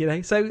happens.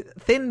 So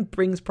thin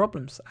brings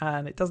problems,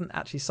 and it doesn't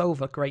actually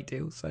solve a great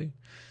deal. So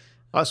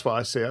that's what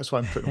I say. That's why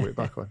I'm putting weight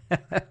back on.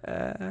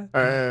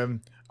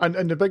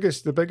 And the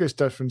biggest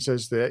difference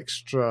is the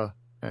extra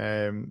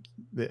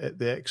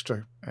the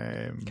extra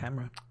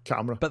camera.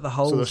 But the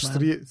holes, so there's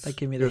three, they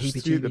give me the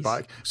heebie-jeebies. At the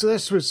back.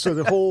 So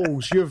the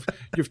holes.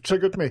 You've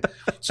triggered me.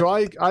 So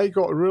I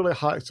got really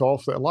hacked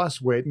off that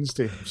last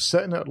Wednesday,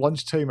 sitting at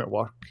lunchtime at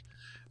work,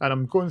 and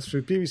I'm going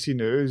through BBC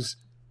News,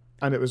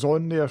 and it was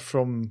on there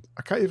from,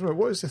 I can't even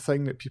remember, what is the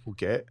thing that people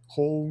get?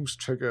 Holes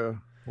trigger.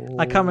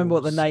 I can't remember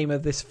what the name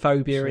of this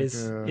phobia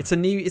is. It's a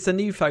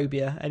new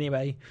phobia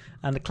anyway,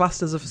 and the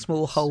clusters of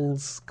small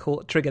holes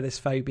trigger this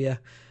phobia.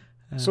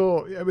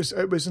 So it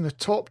was in the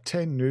top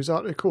 10 news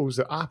articles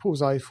that Apple's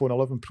iPhone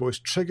 11 Pro is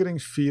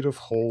triggering fear of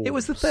holes. It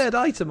was the third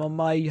item on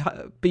my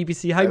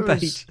BBC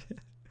homepage.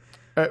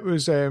 It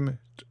was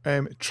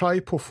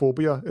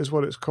trypophobia is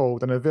what it's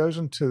called, an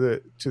aversion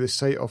to the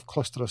sight of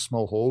cluster of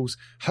small holes.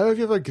 How have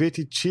you ever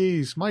grated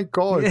cheese? My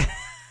God.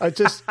 I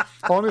just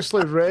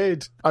honestly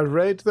read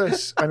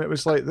this, and it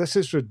was like, this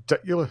is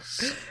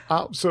ridiculous.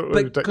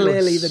 Absolutely ridiculous. But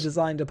clearly the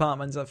design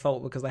department's at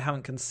fault because they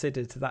haven't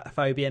considered that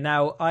phobia.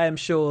 Now, I am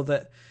sure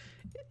that,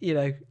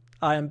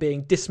 I am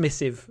being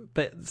dismissive,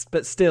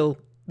 but still,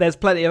 there's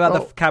plenty of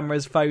other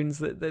cameras, phones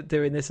that are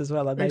doing this as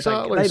well, and they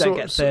don't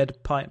get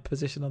third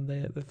position on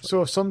the.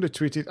 So somebody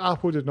tweeted,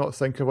 Apple did not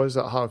think of us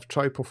that have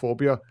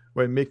trypophobia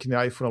when making the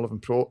iPhone 11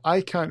 Pro. I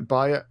can't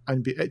buy it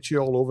and be itchy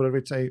all over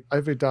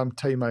every damn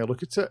time I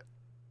look at it.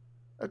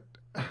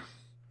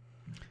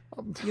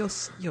 You're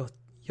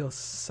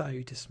so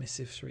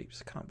dismissive,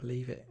 Shreeps. I can't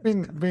believe it. I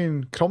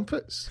mean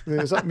crumpets.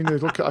 Does that mean they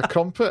look at a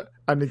crumpet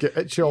and they get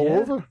itchy all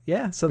over?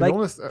 Yeah. So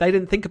they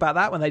didn't think about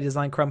that when they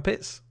designed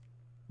crumpets.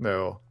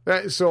 No.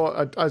 So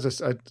as I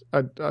said,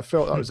 I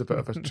felt that was a bit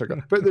of a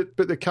trigger.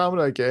 But the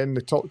camera again,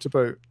 they talked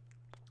about.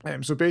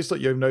 So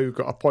basically, you've now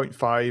got a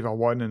 0.5, a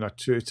 1, and a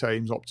 2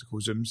 times optical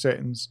zoom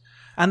settings.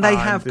 And they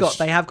have got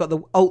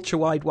the ultra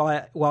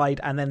wide,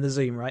 and then the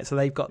zoom, right? So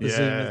they've got the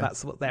zoom.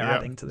 That's what they're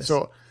adding to this.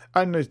 So,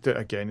 and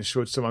it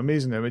showed some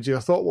amazing images. I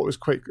thought what was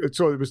quite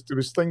so there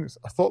was things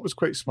I thought was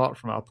quite smart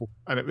from Apple,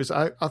 and it was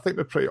I think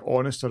they're pretty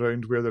honest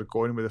around where they're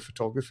going with the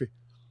photography.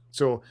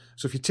 So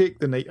if you take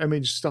the night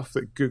image stuff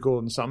that Google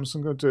and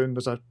Samsung are doing,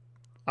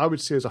 I would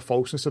say there's a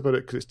falseness about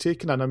it, because it's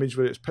taking an image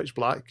where it's pitch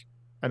black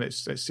and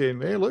it's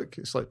saying, hey, look,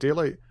 it's like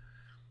daylight.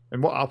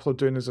 And what Apple are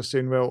doing is they're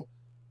saying, well,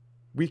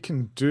 we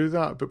can do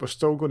that, but we're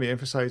still going to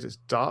emphasise it's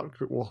dark,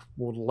 but we'll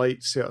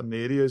light certain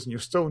areas, and you'll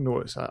still know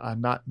it's a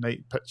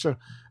night picture.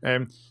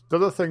 The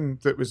other thing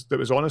that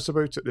was honest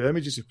about it, the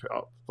images you put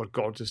up were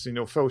gorgeous.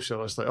 Phil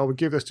Schiller's like, oh, we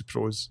gave this to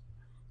pros.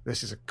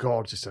 This is a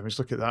gorgeous image.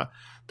 Look at that.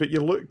 But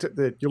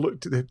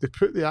they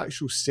put the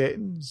actual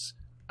settings,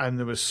 and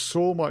there was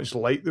so much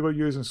light they were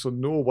using, so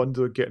no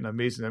wonder they're getting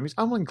amazing images.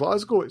 I'm in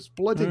Glasgow. It's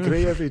bloody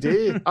grey every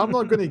day. I'm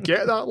not going to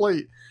get that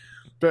light.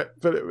 But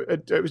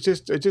it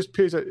just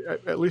pays it.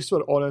 At least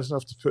we're honest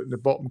enough to put in the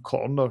bottom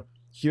corner,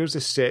 here's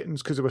the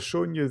settings, because they were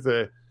showing you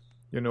the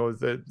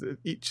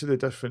each of the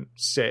different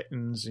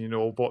settings,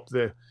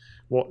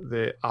 what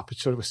the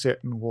aperture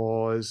setting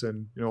was,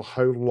 and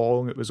how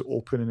long it was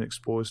open and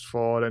exposed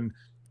for, and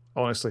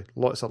honestly,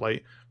 lots of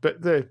light.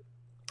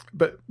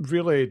 But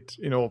really,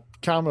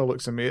 camera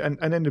looks amazing,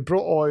 and then they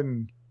brought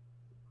on,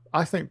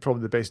 I think,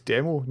 probably the best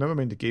demo. Never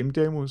mind the game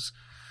demos.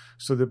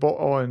 So they brought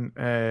on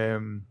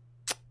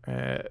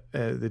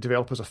the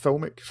developers of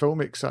Filmic.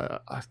 Filmic's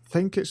I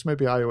think it's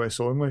maybe iOS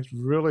only.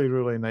 Really,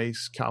 really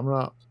nice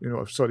camera app.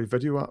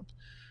 Video app.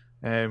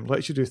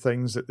 Lets you do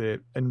things that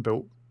the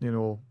inbuilt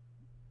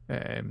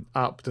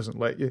app doesn't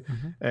let you.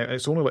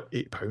 It's only like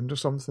 £8 or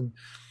something.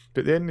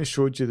 But then they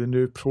showed you the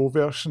new Pro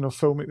version of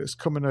Filmic that's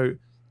coming out,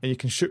 and you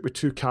can shoot with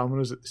 2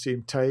 cameras at the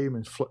same time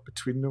and flip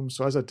between them.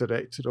 So as a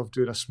director of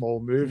doing a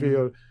small movie,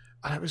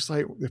 and it was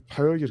like the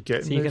power you're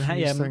getting. So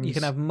you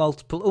can have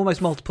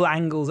almost multiple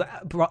angles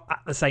at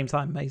the same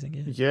time.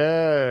 Amazing,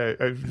 yeah.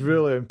 It's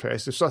really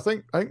impressive. So I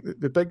think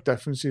the big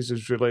differences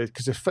is really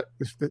because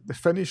the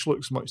finish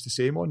looks much the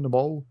same on them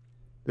all.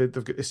 They've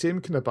got the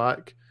same kind of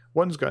back.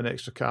 One's got an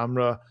extra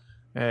camera,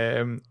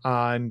 and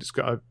it's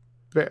got a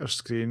better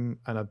screen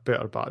and a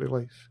better battery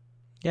life.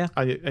 Yeah,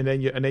 and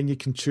then you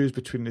can choose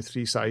between the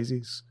 3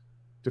 sizes.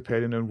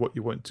 depending on what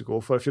you want to go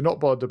for. If you're not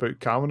bothered about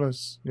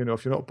cameras,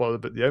 if you're not bothered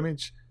about the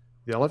image,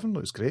 the 11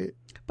 looks great.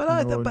 But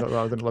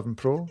rather than 11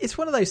 Pro. It's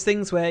one of those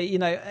things where,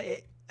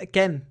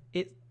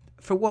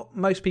 for what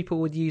most people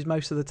would use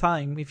most of the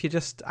time, if you're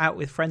just out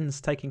with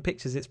friends taking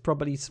pictures, it's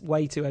probably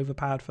way too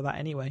overpowered for that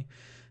anyway.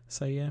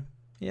 So, yeah.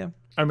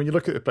 And when you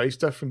look at the price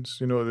difference,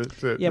 we're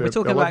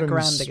talking about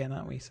grand again,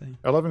 aren't we? So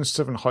 11's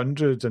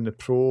 700 and the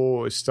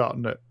Pro is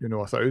starting at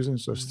 £1,000,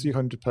 so it's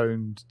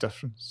 £300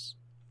 difference.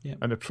 Yeah.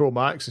 And the Pro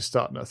Max is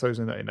starting at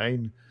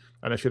 £1,099.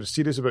 And if you're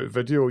serious about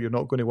video, you're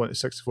not going to want the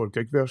 64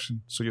 gig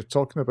version. So you're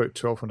talking about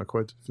 £1,200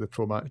 for the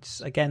Pro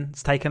Max. Which, again,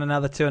 it's taken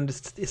another 200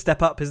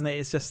 step up, isn't it?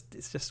 It's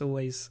just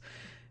always.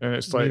 And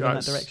it's like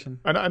that direction,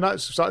 and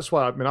that's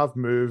why I've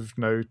moved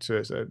now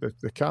to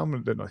the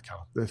camera,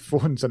 the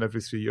phone's an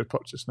every 3 year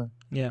purchase now.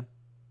 Yeah,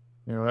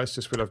 that's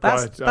just what I've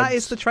got. That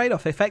is the trade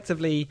off.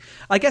 Effectively,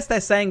 I guess they're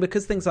saying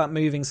because things aren't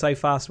moving so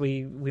fast,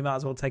 we might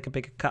as well take a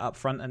bigger cut up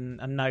front and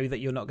know that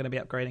you're not going to be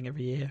upgrading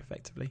every year.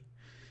 Effectively,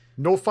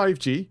 no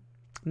 5G.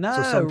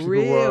 No, so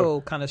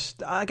real kind of.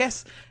 I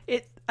guess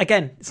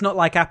it's not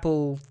like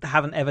Apple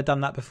haven't ever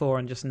done that before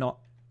and just not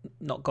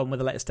gone with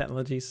the latest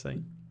technologies. So.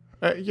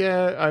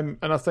 And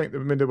I think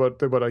they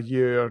were a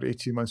year or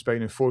 18 months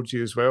behind in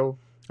 4G as well.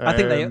 I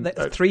think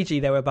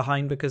 3G they were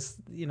behind because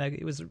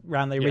it was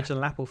around the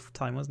original Apple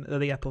time, wasn't it?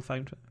 The Apple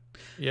phone.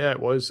 Yeah, it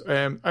was.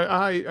 And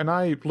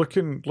I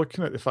looking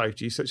at the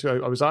 5G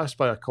situation. I was asked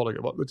by a colleague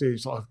at work the day.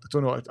 He's like, I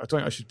don't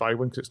think I should buy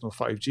one because it's no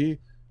 5G.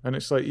 And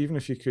it's like, even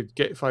if you could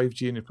get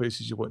 5G in the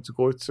places you want to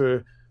go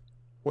to,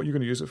 what are you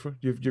going to use it for?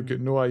 You've got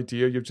no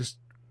idea. You've just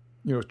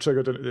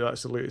triggered into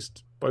that's the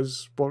latest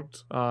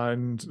buzzword,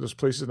 and there's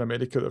places in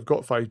America that have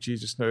got 5G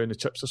just now and the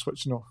chips are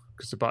switching off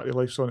because the battery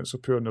life's on it so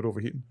poor and they're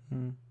overheating.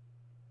 And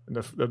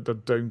they're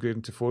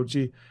downgrading to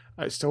 4G.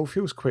 It still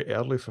feels quite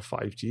early for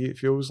 5G. It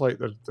feels like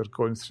they're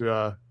going through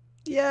a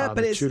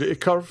maturity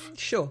curve.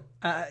 Sure.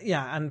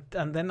 And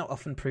they're not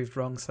often proved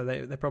wrong, so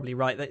they're probably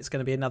right that it's going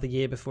to be another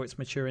year before it's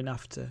mature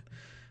enough to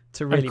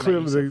really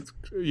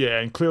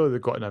and clearly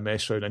they've got in a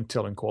mess around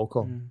Intel and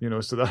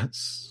Qualcomm, so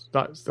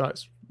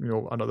that's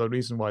another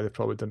reason why they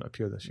probably didn't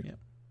appear this year.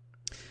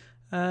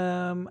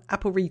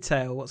 Apple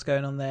Retail, what's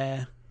going on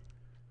there?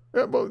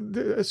 Yeah, well,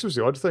 this was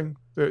the odd thing.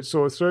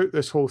 So throughout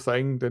this whole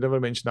thing, they never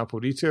mentioned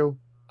Apple Retail,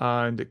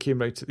 and it came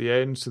right at the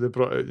end. So they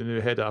brought out the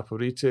new head of Apple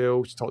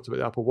Retail. She talked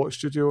about the Apple Watch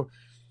Studio,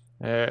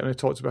 and they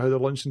talked about how they're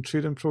launching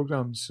trading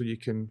programs, so you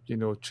can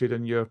trade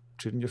in your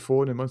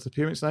phone and monthly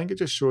payments. And I think it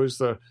just shows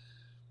the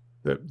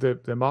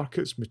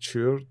market's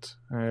matured.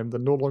 They're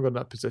no longer in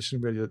that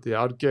position where they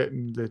are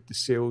getting the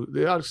sales.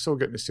 They are still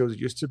getting the sales they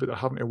used to, but they're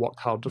having to work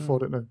harder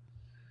for it now.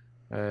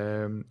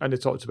 And they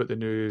talked about the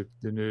new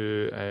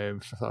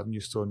Fifth Avenue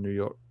store in New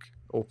York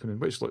opening,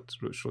 which looked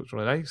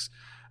really nice.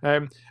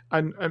 And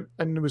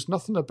there was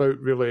nothing about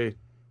really,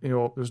 there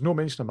was no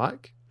mention of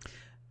Mac.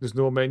 There's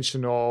no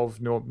mention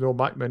of no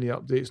Mac Mini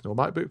updates, no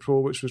MacBook Pro,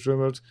 which was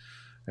rumoured.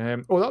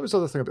 That was the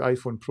other thing about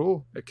iPhone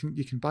Pro.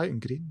 You can buy it in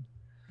green.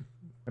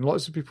 And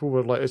lots of people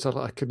were like, it's a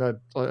kind of,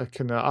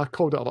 I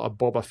called it a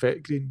Boba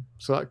Fett green.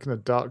 So that kind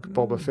of dark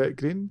Boba Fett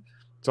green.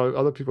 So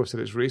other people have said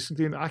it's racing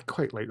green. I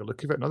quite like the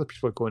look of it, and other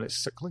people are going,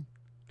 it's sickly.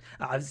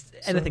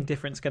 Anything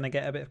different's going to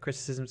get a bit of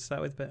criticism to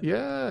start with, but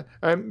yeah.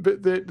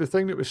 But the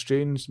thing that was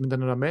strange, they're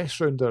in a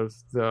mess around their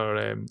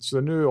so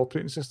the new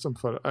operating system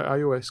for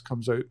iOS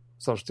comes out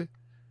Thursday.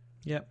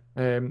 Yep.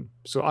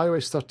 So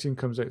iOS 13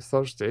 comes out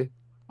Thursday.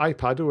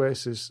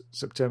 iPadOS is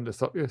September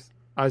 30th,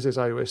 as is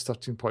iOS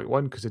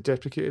 13.1, because they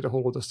deprecated a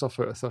whole load of stuff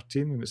out of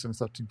 13 and it's in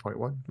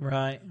 13.1.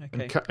 Right.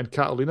 Okay. And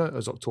Catalina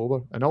is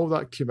October, and all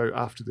that came out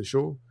after the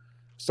show.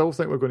 Still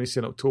think we're going to see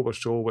an October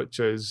show, which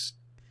is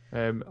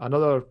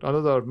another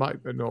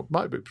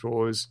MacBook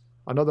Pros,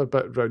 another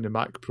bit around the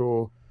Mac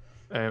Pro,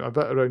 a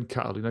bit around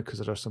Catalina because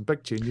there are some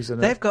big changes in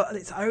it. They've got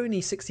it's only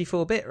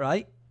 64-bit,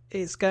 right?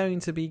 It's going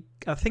to be,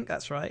 I think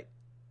that's right.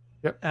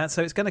 Yep.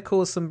 So it's going to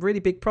cause some really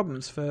big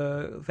problems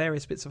for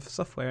various bits of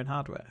software and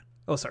hardware.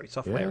 Oh, sorry,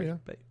 software. Yeah.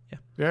 But yeah.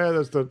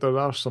 Yeah, there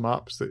are some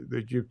apps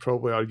that you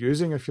probably are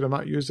using if you're a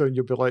Mac user, and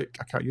you'll be like,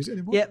 I can't use it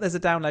anymore. Yeah, there's a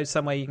download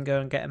somewhere you can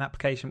go and get an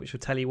application which will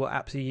tell you what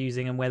apps you're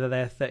using and whether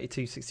they're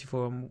 32,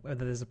 64, and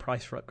whether there's a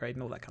price for upgrade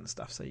and all that kind of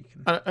stuff. So you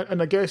can.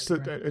 And I guess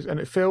that, and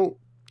it felt.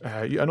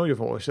 I know you've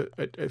watched it.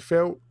 It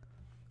felt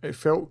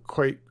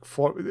quite.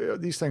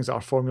 These things are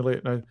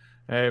formulated now,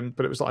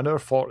 but it was like an hour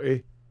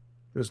 40.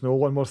 There's no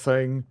one more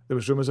thing. There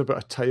was rumours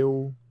about a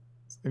tile.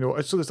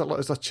 So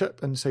there's a chip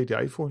inside the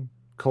iPhone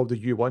called the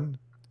U1.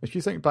 If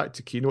you think back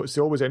to keynotes,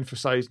 they always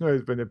emphasise,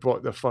 when they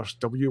brought their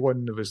first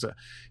W1, there was that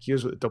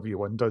here's what the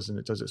W1 does, and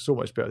it does it so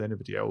much better than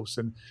anybody else.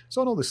 And it's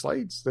on all the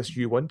slides, this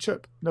U1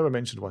 chip, never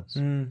mentioned once.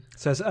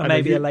 So it's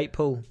maybe a late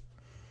pull.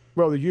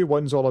 Well, the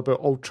U1's all about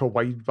ultra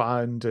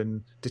wideband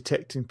and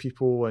detecting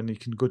people, and you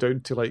can go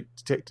down to like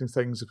detecting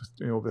things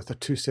with a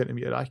 2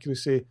 centimetre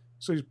accuracy.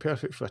 So it's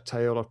perfect for a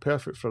tile or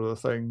perfect for other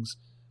things.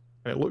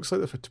 And it looks like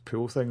they've had to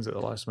pull things at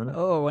the last minute.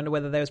 Oh, I wonder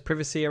whether there was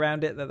privacy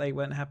around it that they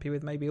weren't happy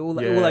with. Maybe all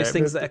those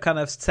things that are kind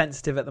of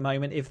sensitive at the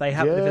moment. If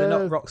they're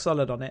not rock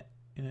solid on it,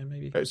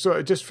 maybe. So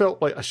it just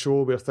felt like a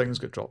show where things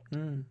get dropped.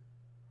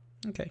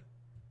 Okay.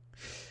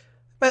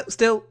 But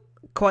still,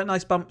 quite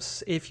nice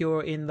bumps if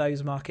you're in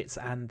those markets,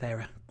 and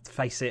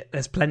face it,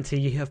 there's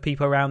plenty of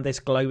people around this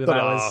globe of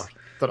ours.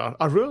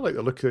 I really like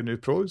the look of the new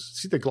Pros.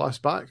 See the glass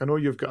back? I know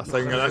you've got a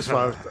thing, and that's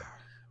why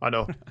I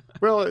know.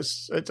 Well,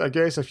 it's I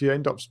guess if you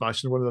end up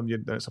smashing one of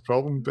them, then it's a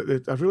problem. But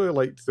I really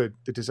liked the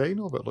design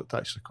of it. It looked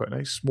actually quite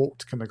nice.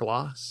 Smoked kind of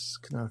glass,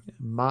 kind of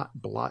matte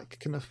black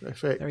kind of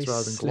effect Very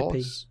rather than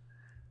slippy. gloss.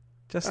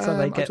 Just so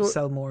they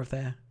sell more of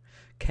their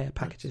care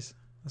packages.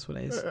 That's what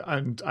it is.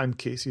 And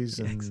cases.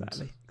 And,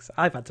 exactly.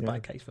 I've had to buy a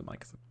case for mine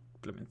because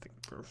blooming thing.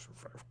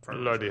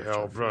 Bloody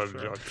hell, bro.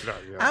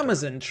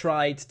 Amazon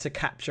tried to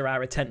capture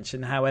our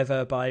attention,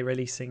 however, by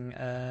releasing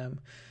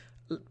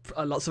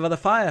lots of other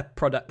Fire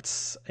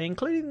products,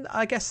 including,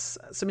 I guess,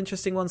 some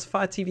interesting ones.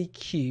 Fire TV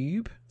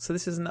Cube. So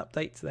this is an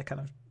update to their kind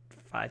of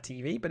Fire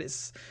TV, but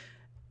it's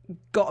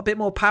got a bit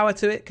more power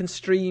to it. Can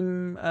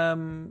stream,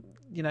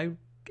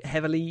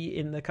 heavily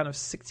in the kind of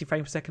 60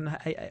 frames per second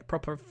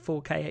proper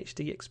 4K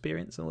HD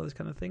experience and all those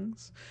kind of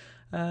things.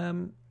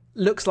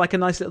 Looks like a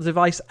nice little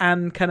device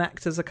and can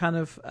act as a kind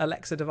of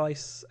Alexa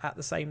device at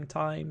the same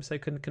time, so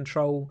can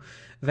control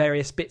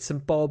various bits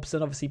and bobs,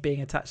 and obviously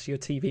being attached to your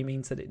TV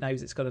means that it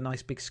knows it's got a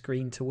nice big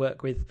screen to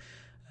work with.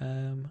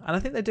 And I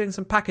think they're doing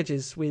some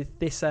packages with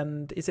this,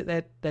 and is it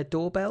their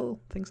doorbell,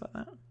 things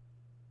like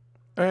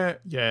that?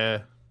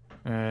 Yeah.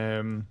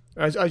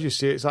 As you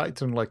say, it's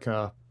acting like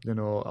a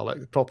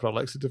proper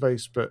Alexa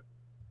device, but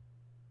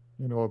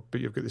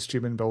you've got the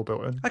streaming built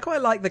in. I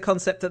quite like the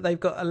concept that they've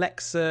got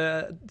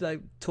Alexa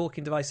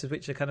talking devices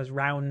which are kind of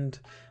round.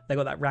 They've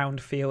got that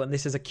round feel, and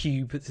this is a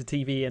cube. It's a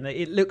TV, and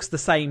it looks the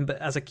same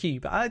but as a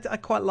cube. I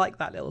quite like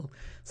that little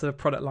sort of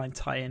product line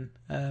tie-in.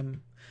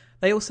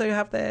 They also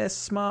have their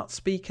smart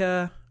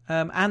speaker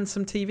and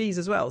some TVs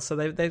as well. So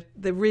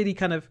they're really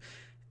kind of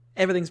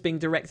everything's being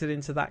directed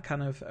into that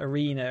kind of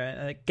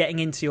arena, getting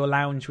into your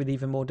lounge with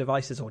even more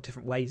devices or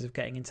different ways of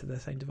getting into the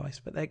same device.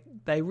 But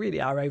they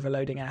really are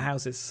overloading our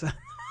houses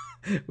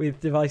with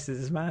devices.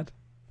 It's mad.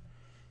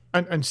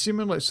 And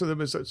seemingly,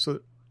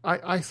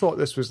 I thought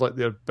this was like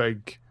their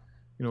big,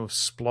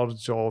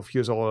 splurge of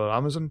here's all our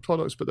Amazon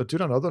products, but they're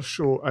doing another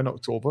show in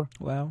October.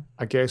 Wow.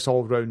 I guess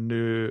all around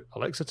new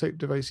Alexa type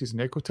devices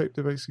and Echo type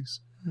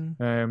devices.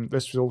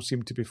 This all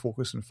seem to be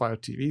focused on Fire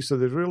TV, so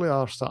they really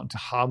are starting to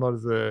hammer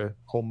the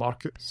home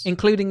markets,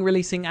 including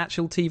releasing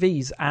actual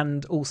TVs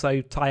and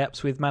also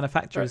tie-ups with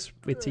manufacturers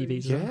with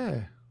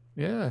TVs.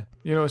 Yeah.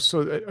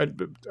 So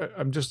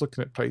I'm just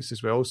looking at price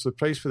as well. So the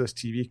price for this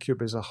TV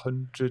Cube is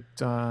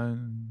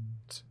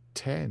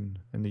 $110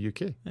 in the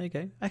UK. There you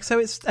go. So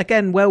it's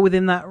again well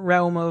within that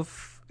realm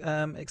of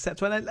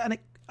acceptable, and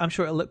I'm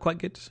sure it'll look quite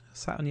good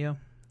sat on your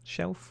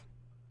shelf.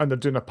 And they're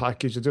doing a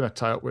package. They're doing a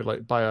tie-up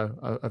with buy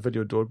a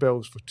video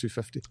doorbells for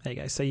 $250. There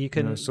you go. So you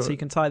can you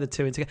can tie the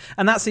two in together,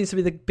 and that seems to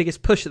be the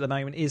biggest push at the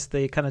moment is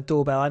the kind of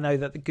doorbell. I know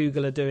that the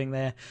Google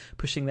are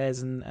pushing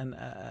theirs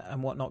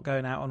and whatnot,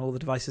 going out on all the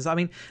devices. I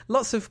mean,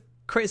 lots of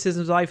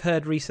criticisms I've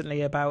heard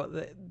recently about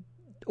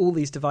all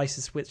these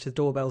devices, which the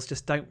doorbells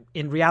just don't.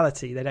 In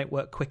reality, they don't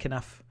work quick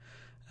enough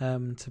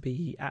to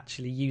be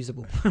actually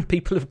usable.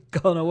 People have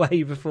gone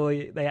away before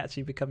they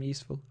actually become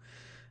useful.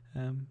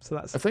 So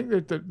that's. I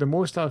think the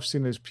most I've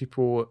seen is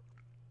people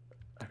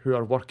who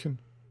are working.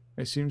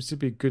 It seems to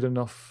be good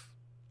enough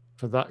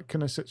for that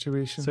kind of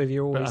situation. So if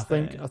you're always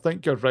I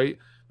think you're right.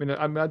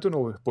 I don't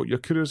know what your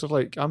couriers are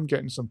like. I'm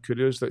getting some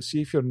couriers that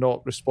see if you're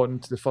not responding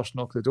to the first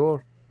knock of the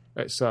door,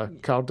 it's a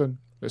card in.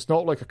 It's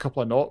not like a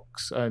couple of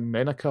knocks and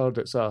then a card.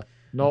 It's a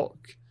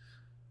knock,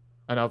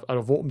 and I've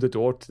opened the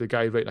door to the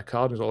guy writing a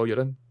card and he's like, "Oh, you're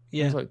in."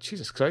 Yeah, I was like,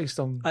 Jesus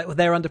Christ!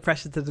 They're under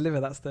pressure to deliver.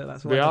 That's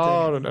what they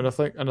are, and I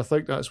think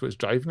that's what's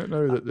driving it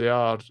now. That they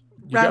are.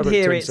 Around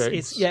here,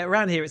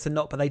 around here it's a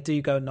knock, but they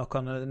do go and knock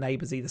on the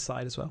neighbours either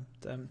side as well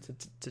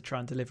to try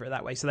and deliver it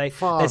that way. So they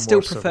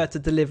still prefer to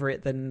deliver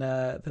it than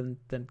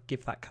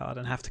give that card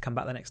and have to come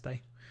back the next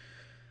day.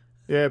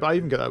 Yeah, but I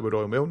even get that with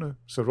Royal Mail now.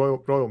 So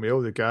Royal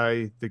Mail, the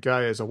guy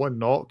is a one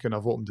knock, and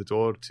I've opened the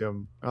door to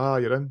him.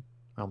 You're in.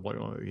 I'm like,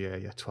 oh, yeah,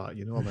 twat,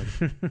 I'm in.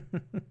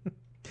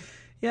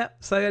 Yeah.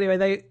 So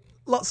anyway,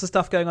 lots of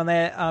stuff going on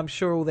there. I'm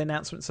sure all the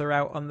announcements are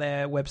out on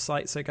their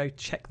website, so go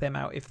check them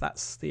out if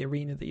that's the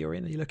arena that you're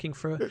in. Are you looking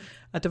for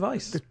a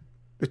device?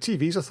 The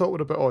TVs I thought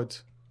were a bit odd.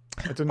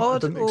 I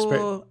didn't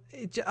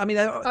expect. I mean,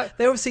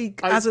 they obviously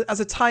as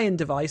a tie-in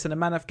device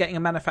and getting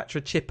a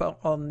manufacturer chip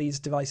on these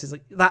devices,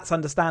 that's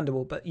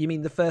understandable. But you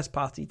mean the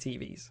first-party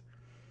TVs?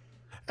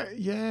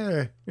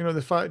 Yeah,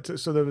 the fact.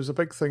 So there was a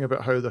big thing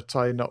about how they're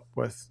tying up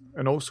with,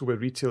 and also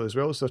with retail as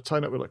well. So they're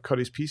tying up with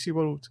Curry's PC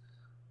World.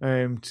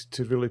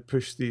 To really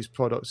push these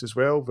products as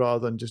well,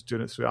 rather than just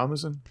doing it through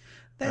Amazon.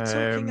 They're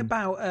talking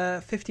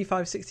about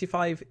 55,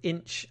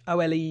 65-inch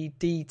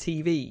OLED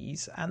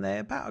TVs, and they're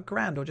about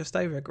 $1,000 or just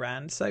over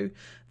 $1,000. So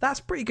that's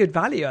pretty good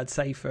value, I'd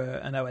say, for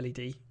an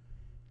OLED.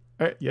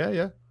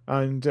 Yeah.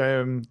 And,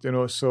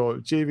 so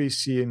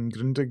JVC and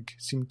Grundig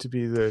seem to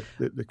be the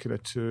kind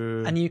of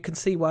two... And you can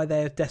see why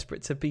they're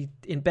desperate to be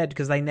in bed,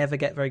 because they never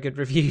get very good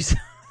reviews.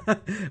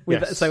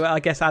 Yes. So I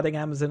guess adding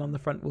Amazon on the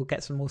front will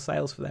get some more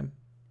sales for them.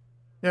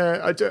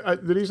 Yeah,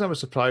 the reason I was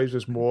surprised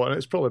was more, and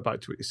it's probably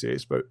back to what you say,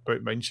 it's about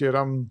Mindshare.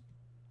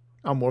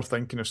 I'm more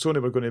thinking if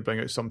Sony were going to bring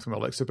out something with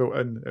Alexa built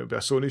in, it would be a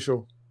Sony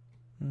show.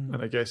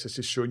 And I guess it's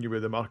just showing you where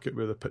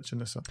they're pitching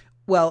this at.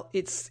 Well,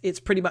 it's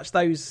pretty much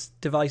those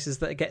devices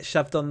that get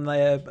shoved on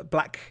the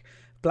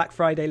Black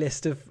Friday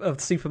list of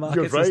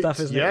supermarkets and stuff,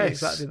 isn't it?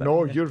 Exactly that.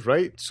 No, you're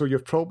right. So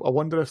I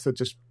wonder if they're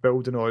just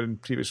building on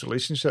previous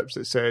relationships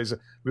that says,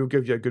 we'll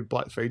give you a good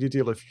Black Friday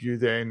deal if you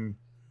then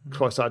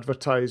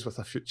cross-advertise with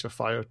a future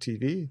Fire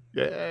TV.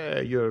 Yeah,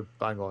 you're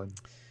bang on.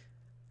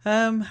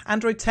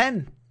 Android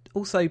 10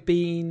 also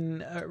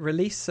been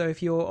released, so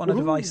if you're on a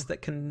device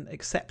that can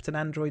accept an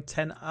Android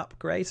 10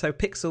 upgrade, so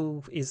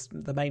Pixel is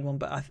the main one,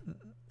 but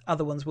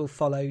other ones will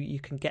follow,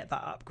 you can get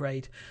that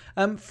upgrade.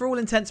 For all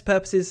intents and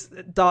purposes,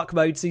 dark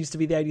mode seems to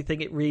be the only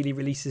thing it really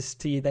releases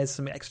to you. There's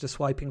some extra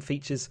swiping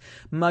features.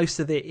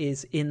 Most of it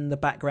is in the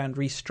background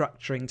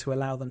restructuring to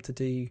allow them to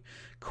do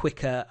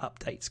quicker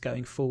updates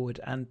going forward,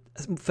 and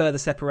further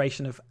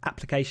separation of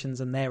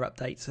applications and their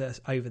updates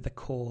over the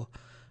core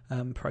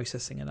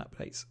processing and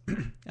updates.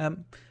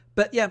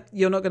 But yeah,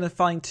 you're not going to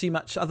find too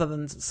much other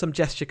than some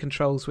gesture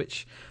controls,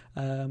 which,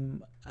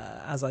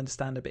 as I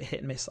understand, a bit hit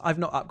and miss. I've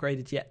not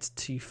upgraded yet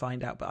to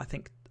find out, but I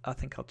think I'll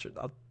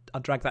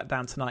drag that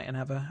down tonight and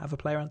have a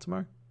play around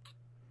tomorrow.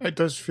 It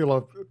does feel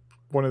like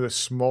one of the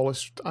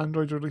smallest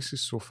Android releases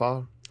so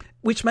far,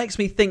 which makes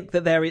me think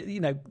that there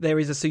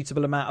is a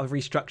suitable amount of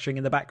restructuring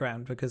in the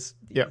background, because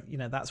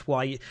that's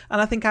why.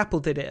 And I think Apple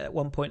did it at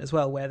one point as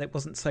well, where there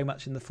wasn't so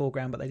much in the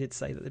foreground, but they did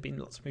say that there'd been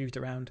lots moved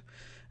around.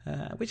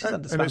 Which is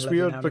understandable. And it's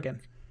weird, now and again.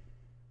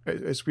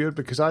 It's weird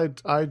because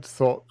I'd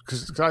thought,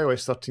 because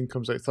iOS 13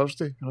 comes out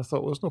Thursday, and I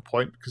thought, well, there's no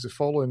point, because the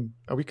following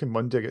a week on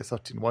Monday I get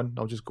 13.1,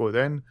 I'll just go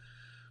then.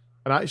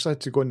 And I actually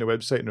had to go on the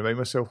website and remind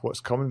myself what's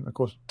coming. Of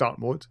course, dark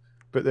mode,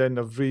 but then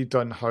I've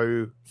redone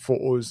how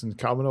photos and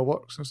camera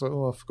works. I was like,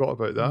 I forgot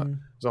about that.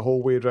 There's a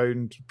whole way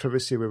around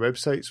privacy with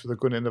websites where they're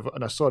going in,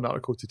 and I saw an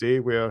article today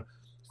where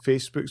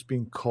Facebook's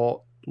been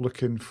caught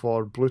looking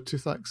for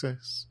Bluetooth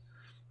access,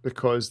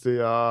 because they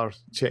are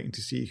checking to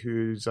see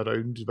who's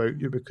around about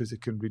you, because they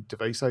can read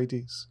device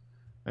IDs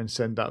and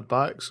send that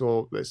back.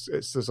 So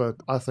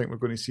I think we're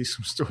going to see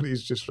some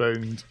stories just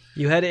round.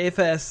 You heard it here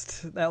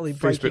first. That'll be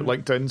Facebook,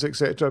 breaking. LinkedIn's,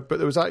 etc. But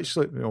there was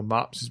actually,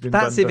 Maps has been.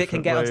 That's if it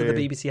can get onto the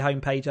BBC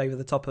homepage over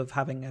the top of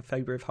having a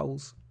phobia of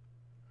holes.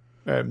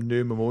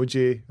 New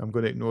emoji. I'm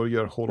going to ignore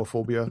your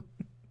holophobia.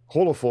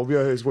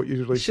 Holophobia is what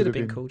you really should have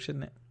been called,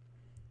 shouldn't it?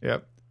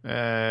 Yep.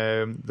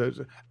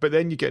 But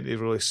then you get into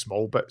really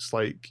small bits,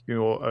 like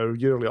our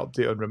yearly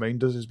update on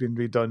reminders has been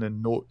redone,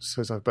 and Notes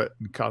has a bit,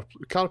 and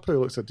CarPlay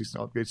looks a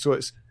decent upgrade. So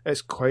it's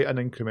quite an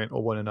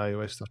incremental one in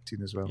iOS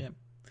 13 as well.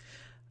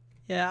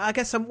 Yeah. I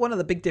guess one of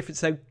the big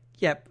differences. So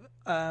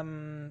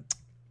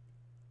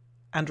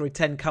Android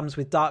 10 comes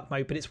with dark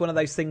mode, but it's one of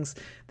those things.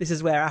 This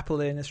is where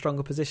Apple are in a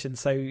stronger position.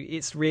 So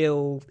it's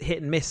real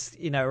hit and miss,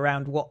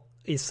 around what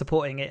is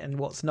supporting it and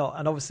what's not.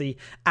 And obviously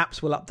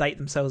apps will update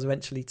themselves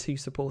eventually to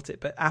support it,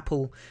 but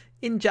Apple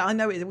I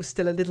know it was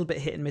still a little bit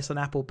hit and miss on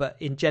Apple, but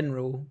in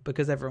general,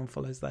 because everyone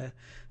follows their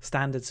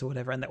standards or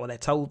whatever, and they're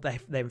told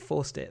they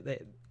enforced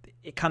it,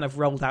 it kind of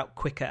rolled out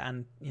quicker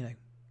and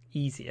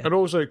easier. It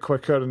rolls out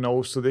quicker, and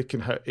also they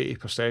can hit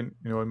 80%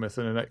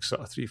 within the next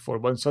sort of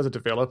 3-4 months. As a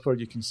developer,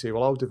 you can say,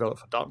 well, I'll develop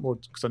for dark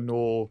mode because I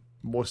know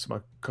most of my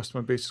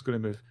customer base is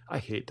going to move. I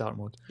hate dark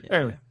mode.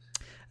 Anyway.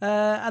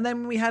 And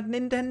then we had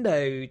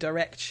Nintendo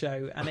Direct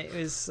show, and it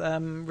was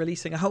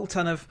releasing a whole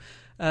ton of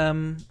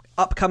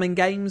upcoming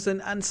games,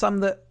 and some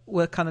that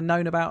were kind of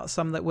known about,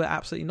 some that were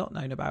absolutely not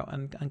known about,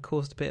 and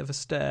caused a bit of a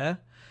stir.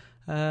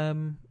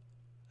 Again,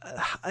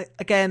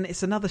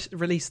 it's another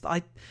release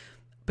that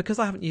because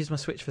I haven't used my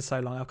Switch for so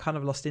long, I've kind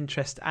of lost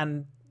interest,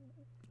 and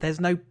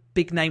there's no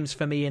big names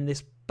for me in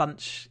this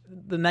bunch.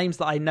 The names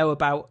that I know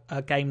about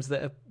are games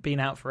that have been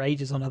out for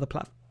ages on other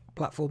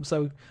platform.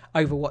 So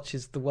Overwatch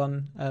is the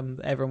one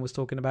that everyone was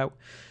talking about,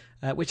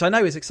 which I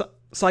know is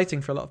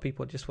exciting for a lot of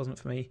people. It just wasn't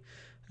for me.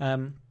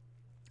 And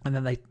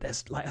then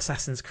there's like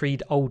Assassin's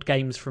Creed old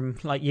games from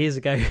like years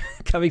ago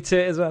coming to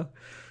it as well.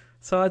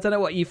 So I don't know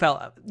what you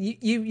felt.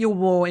 You're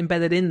more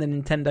embedded in the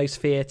Nintendo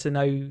sphere to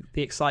know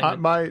the excitement.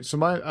 My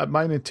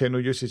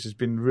Nintendo usage has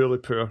been really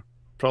poor.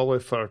 Probably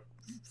for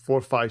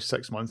 4, 5,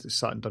 6 months it's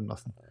sat and done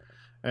nothing.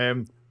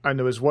 And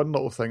there was one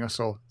little thing I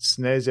saw.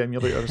 SNES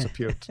emulator has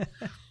appeared.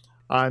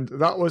 And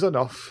that was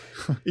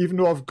enough. Even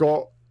though I've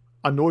got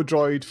a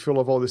Node-Droid full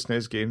of all the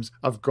SNES games,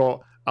 I've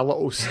got a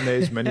little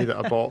SNES Mini that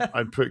I bought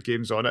and put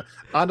games on it,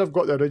 and I've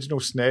got the original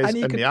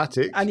SNES in the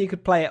attic. And you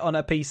could play it on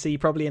a PC,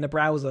 probably in a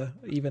browser,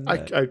 even.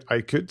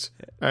 I could.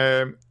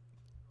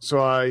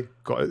 So I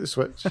got out the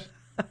Switch,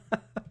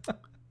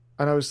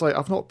 and I was like,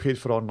 I've not paid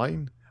for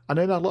online. And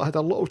then I had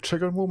a little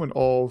trigger moment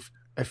of,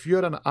 if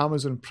you're an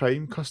Amazon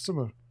Prime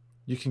customer,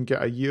 you can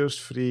get a year's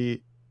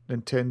free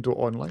Nintendo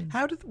Online.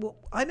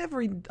 I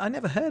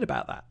never heard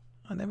about that.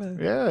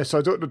 Yeah, so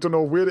I don't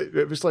know where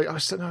it was. Like I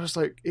was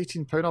like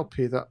 £18, I'll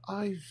pay that.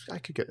 I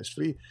could get this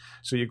free.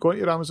 So you go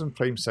into your Amazon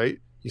Prime site,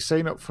 you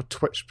sign up for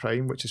Twitch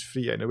Prime, which is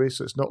free anyway,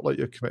 so it's not like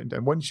you're committing to.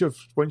 And once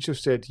you've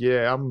said,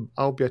 yeah,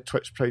 I'll be a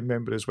Twitch Prime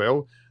member as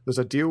well, there's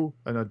a deal,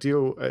 and a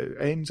deal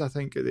ends, I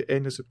think, at the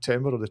end of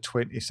September, or the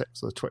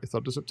 26th or the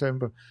 23rd of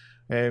September.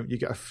 You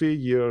get a 3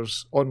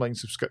 years online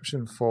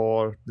subscription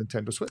for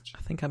Nintendo Switch.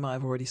 I think I might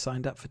have already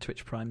signed up for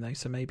Twitch Prime though,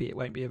 so maybe it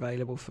won't be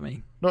available for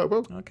me. No, it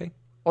will. Okay.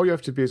 All you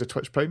have to be is a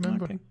Twitch Prime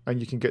member, Okay. and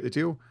you can get the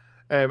deal.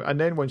 And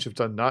then once you've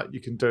done that,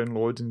 you can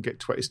download and get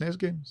 20 SNES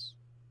games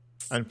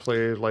and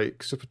play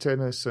like Super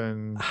Tennis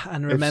and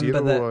remember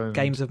F-Zero that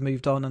games have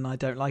moved on, and I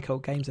don't like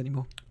old games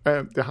anymore.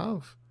 They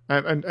have.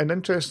 And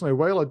interestingly,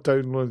 while I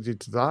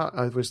downloaded that,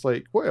 I was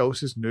like, what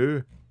else is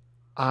new?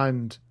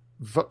 And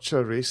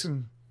Virtua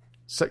Racing,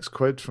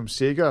 £6 from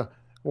Sega.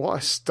 What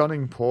a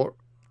stunning port.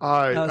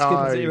 That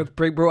was good.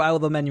 It brought out all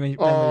the memories.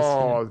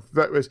 Oh,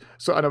 that was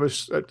so. And I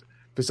was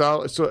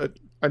bizarre.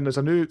 And there's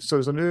a new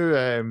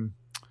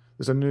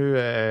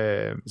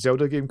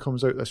Zelda game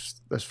comes out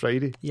this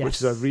Friday, yes, which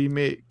is a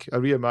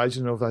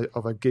reimagining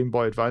of a Game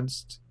Boy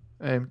Advanced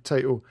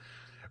title,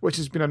 which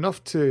has been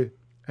enough to.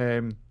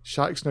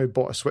 Shaq's now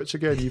bought a Switch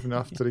again, even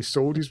after he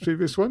sold his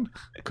previous one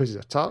because he's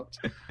a tart.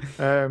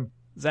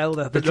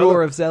 Zelda, the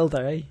drawer of Zelda,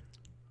 eh?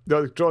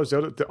 The draw of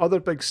Zelda. The other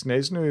big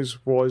SNES news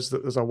was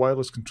that there's a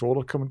wireless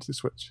controller coming to the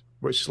Switch,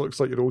 which looks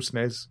like your old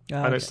SNES,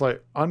 and it's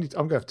like I'm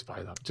going to have to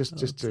buy that just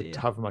to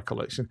have in my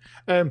collection.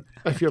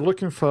 If you're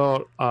looking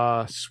for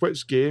a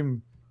Switch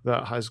game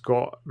that has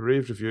got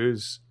rave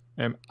reviews,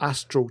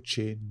 Astral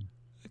Chain.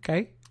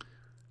 Okay.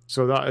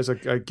 So that is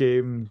a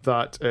game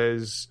that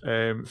is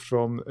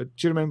from. Do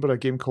you remember a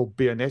game called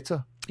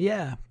Bayonetta?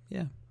 Yeah.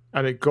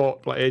 And it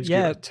got like Edge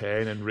gave it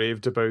 10 and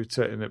raved about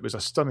it, and it was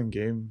a stunning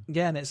game.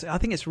 Yeah, and I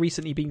think it's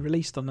recently been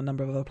released on a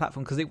number of other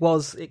platforms because it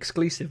was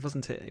exclusive,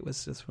 wasn't it? It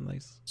was just one of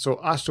those. So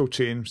Astral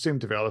Chain, same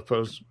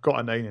developers, got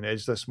a 9 in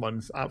Edge this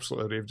month,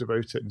 absolutely raved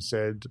about it and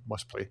said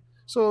must play.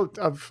 So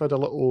I've had a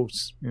little,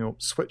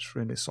 Switch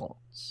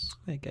renaissance.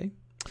 There you go.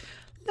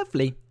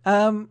 Lovely.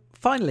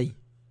 Finally,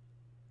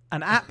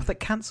 an app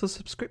that cancels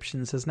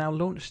subscriptions has now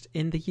launched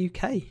in the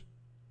UK.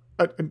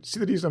 And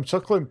see the reason I'm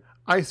chuckling?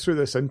 I threw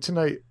this in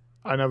tonight,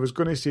 and I was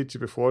going to say to you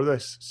before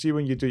this, see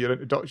when you do your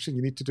introduction,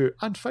 you need to do,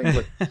 and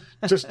finally.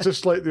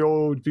 just like the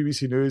old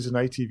BBC News and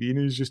ITV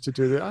News used to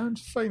do that, and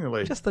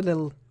finally. Just a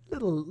little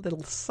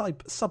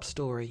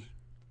sub-story.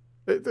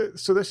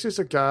 So this is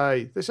a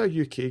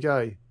UK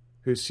guy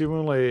who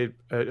seemingly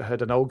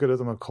had an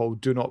algorithm called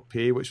Do Not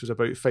Pay, which was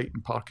about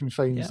fighting parking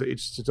fines that he'd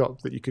stood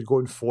up, that you could go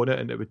and phone it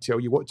and it would tell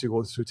you what to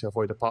go through to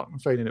avoid a parking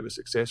fine, and it was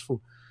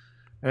successful.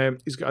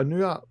 He's got a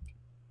new app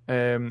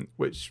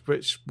which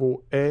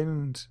will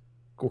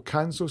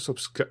cancel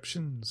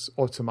subscriptions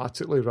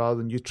automatically rather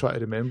than you try to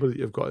remember that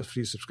you've got a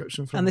free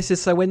subscription from. And this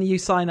is so when you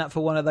sign up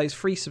for one of those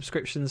free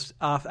subscriptions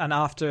and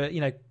after,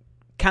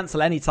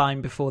 cancel any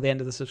time before the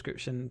end of the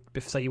subscription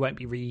so you won't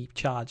be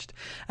recharged.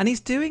 And he's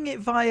doing it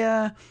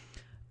via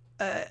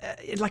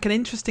like an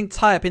interesting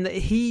tie-up in that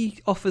he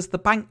offers the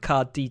bank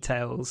card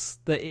details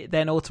that it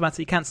then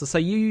automatically cancels. So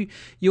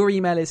your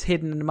email is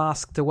hidden and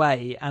masked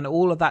away, and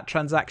all of that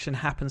transaction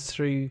happens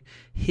through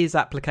his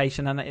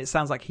application. And it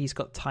sounds like he's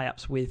got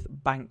tie-ups with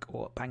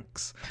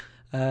banks,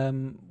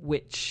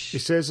 which he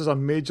says there's a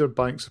major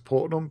bank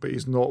supporting him, but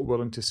he's not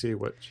willing to say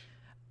which.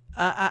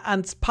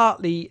 And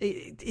partly,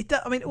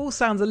 it all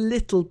sounds a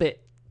little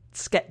bit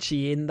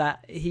sketchy in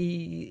that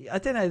I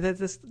don't know.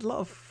 There's a lot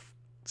of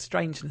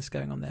strangeness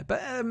going on there,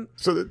 but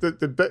so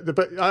the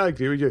bit I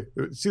agree with you.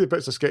 See the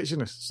bits of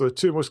sketchiness. So the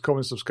two most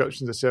common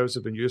subscriptions the service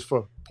have been used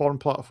for: porn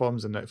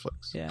platforms and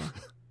Netflix.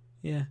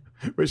 Yeah.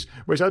 which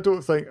I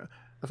don't think.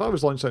 If I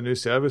was launching a new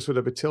service, would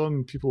I be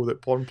telling people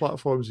that porn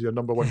platforms are your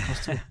number one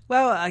customer?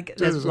 Well,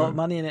 there's a lot of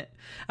money in it.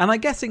 And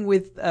I'm guessing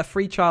with a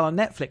free trial on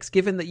Netflix,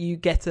 given that you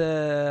get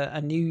a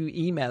new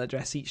email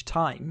address each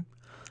time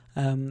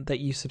that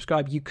you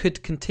subscribe, you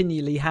could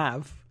continually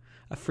have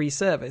a free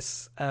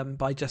service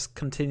by just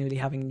continually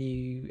having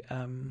new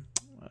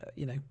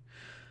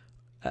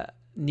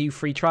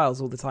free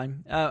trials all the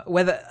time.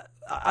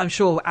 I'm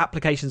sure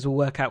applications will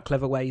work out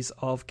clever ways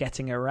of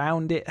getting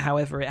around it,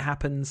 however it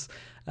happens.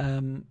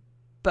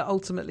 But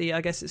ultimately,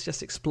 I guess it's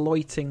just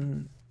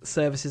exploiting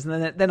services, and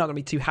they're not going to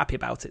be too happy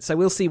about it. So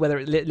we'll see whether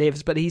it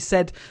lives. But he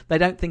said they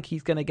don't think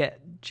he's going to get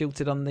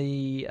jilted on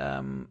the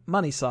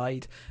money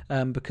side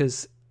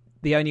because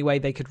the only way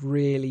they could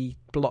really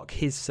block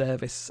his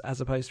service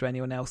as opposed to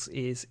anyone else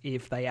is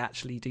if they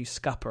actually do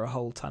scupper a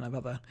whole ton of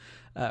other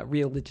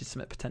real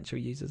legitimate potential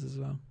users as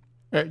well.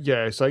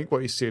 So I think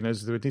what he's saying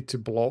is they would need to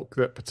block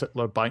that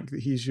particular bank that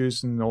he's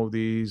using, all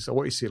these, or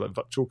what he say, like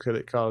virtual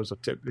credit cards or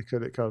temporary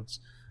credit cards.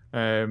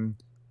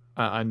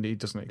 And he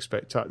doesn't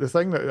expect that. The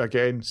thing that,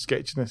 again,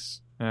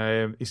 sketchiness,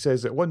 he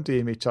says that one day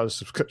he may charge a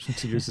subscription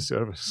to use the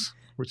service,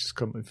 which is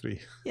currently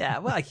free. Yeah,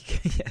 well,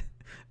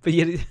 but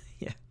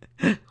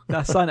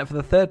I sign up for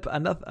the third,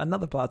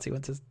 another party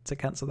went to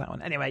cancel that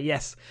one. Anyway,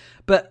 yes,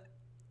 but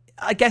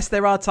I guess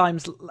there are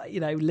times,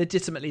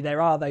 legitimately there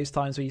are those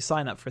times where you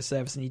sign up for a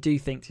service and you do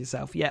think to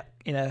yourself,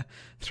 in a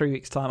 3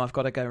 weeks' time I've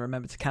got to go and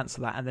remember to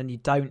cancel that, and then you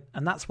don't,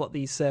 and that's what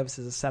these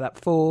services are set up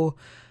for.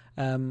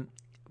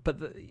 But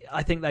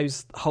I think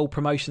those whole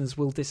promotions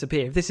will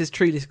disappear. If this is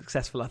truly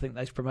successful, I think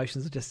those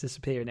promotions will just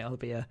disappear and it'll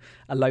be a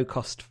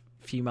low-cost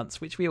few months,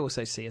 which we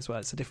also see as well.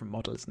 It's a different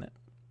model, isn't it?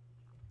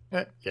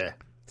 Yeah.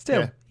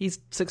 Still, he's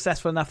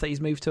successful enough that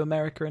he's moved to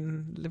America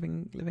and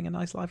living a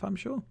nice life, I'm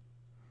sure.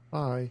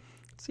 Bye.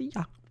 See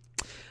ya.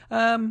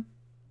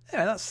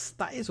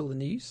 That is all the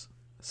news.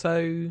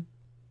 So,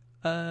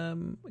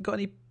 got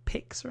any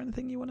picks or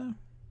anything you want to?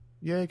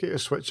 Yeah, get your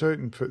Switch out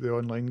and put the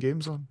online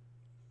games on.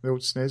 The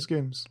old SNES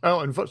games. Oh,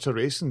 and Virtua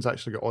Racing's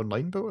actually got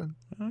online built in.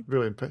 Okay.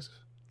 Really impressive.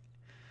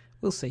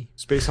 We'll see.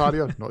 Space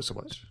Harrier, not so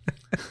much.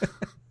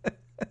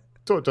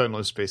 Don't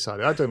download Space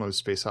Harrier. I downloaded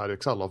Space Harrier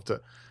because I loved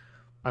it.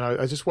 And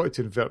I just wanted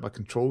to invert my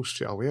controls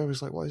straight away. I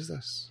was like, what is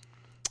this?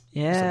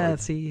 Yeah,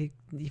 see,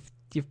 you've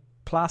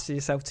plastered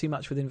yourself too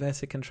much with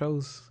inverted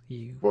controls.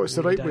 What's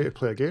the right way to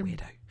play a game?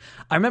 Weirdo.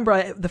 I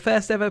remember the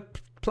first ever...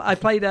 I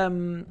played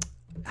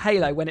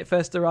Halo when it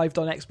first arrived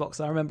on Xbox.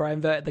 And I remember I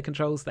inverted the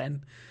controls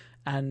then.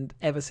 And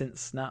ever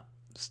since,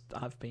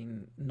 I've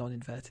been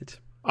non-inverted.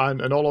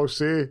 And all I'll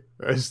say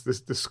is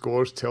the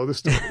scores tell the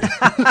story.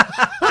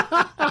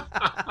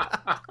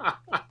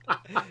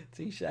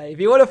 Touche. If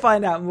you want to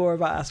find out more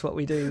about us, what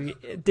we do,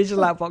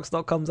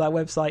 digitaloutbox.com is our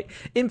website,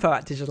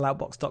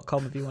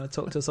 info@digitaloutbox.com if you want to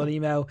talk to us on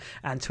email,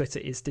 and Twitter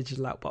is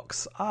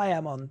digitaloutbox. I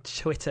am on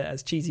Twitter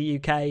as Cheesy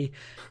UK.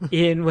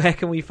 Ian, where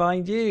can we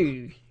find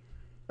you?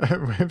 My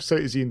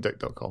website is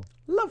iandick.com.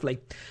 Lovely.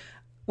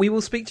 We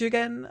will speak to you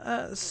again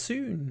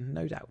soon,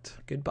 no doubt.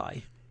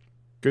 Goodbye.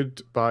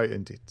 Goodbye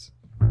indeed.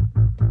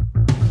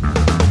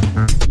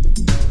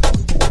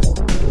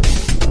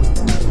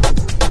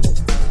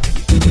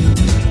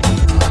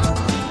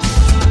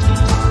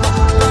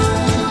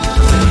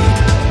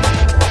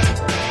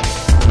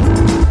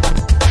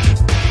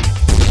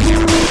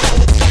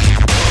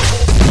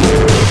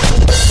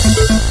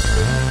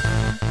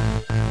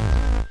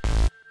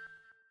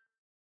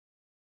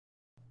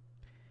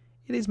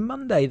 It is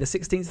Monday, the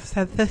 16th.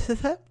 I'm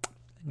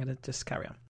going to just carry on.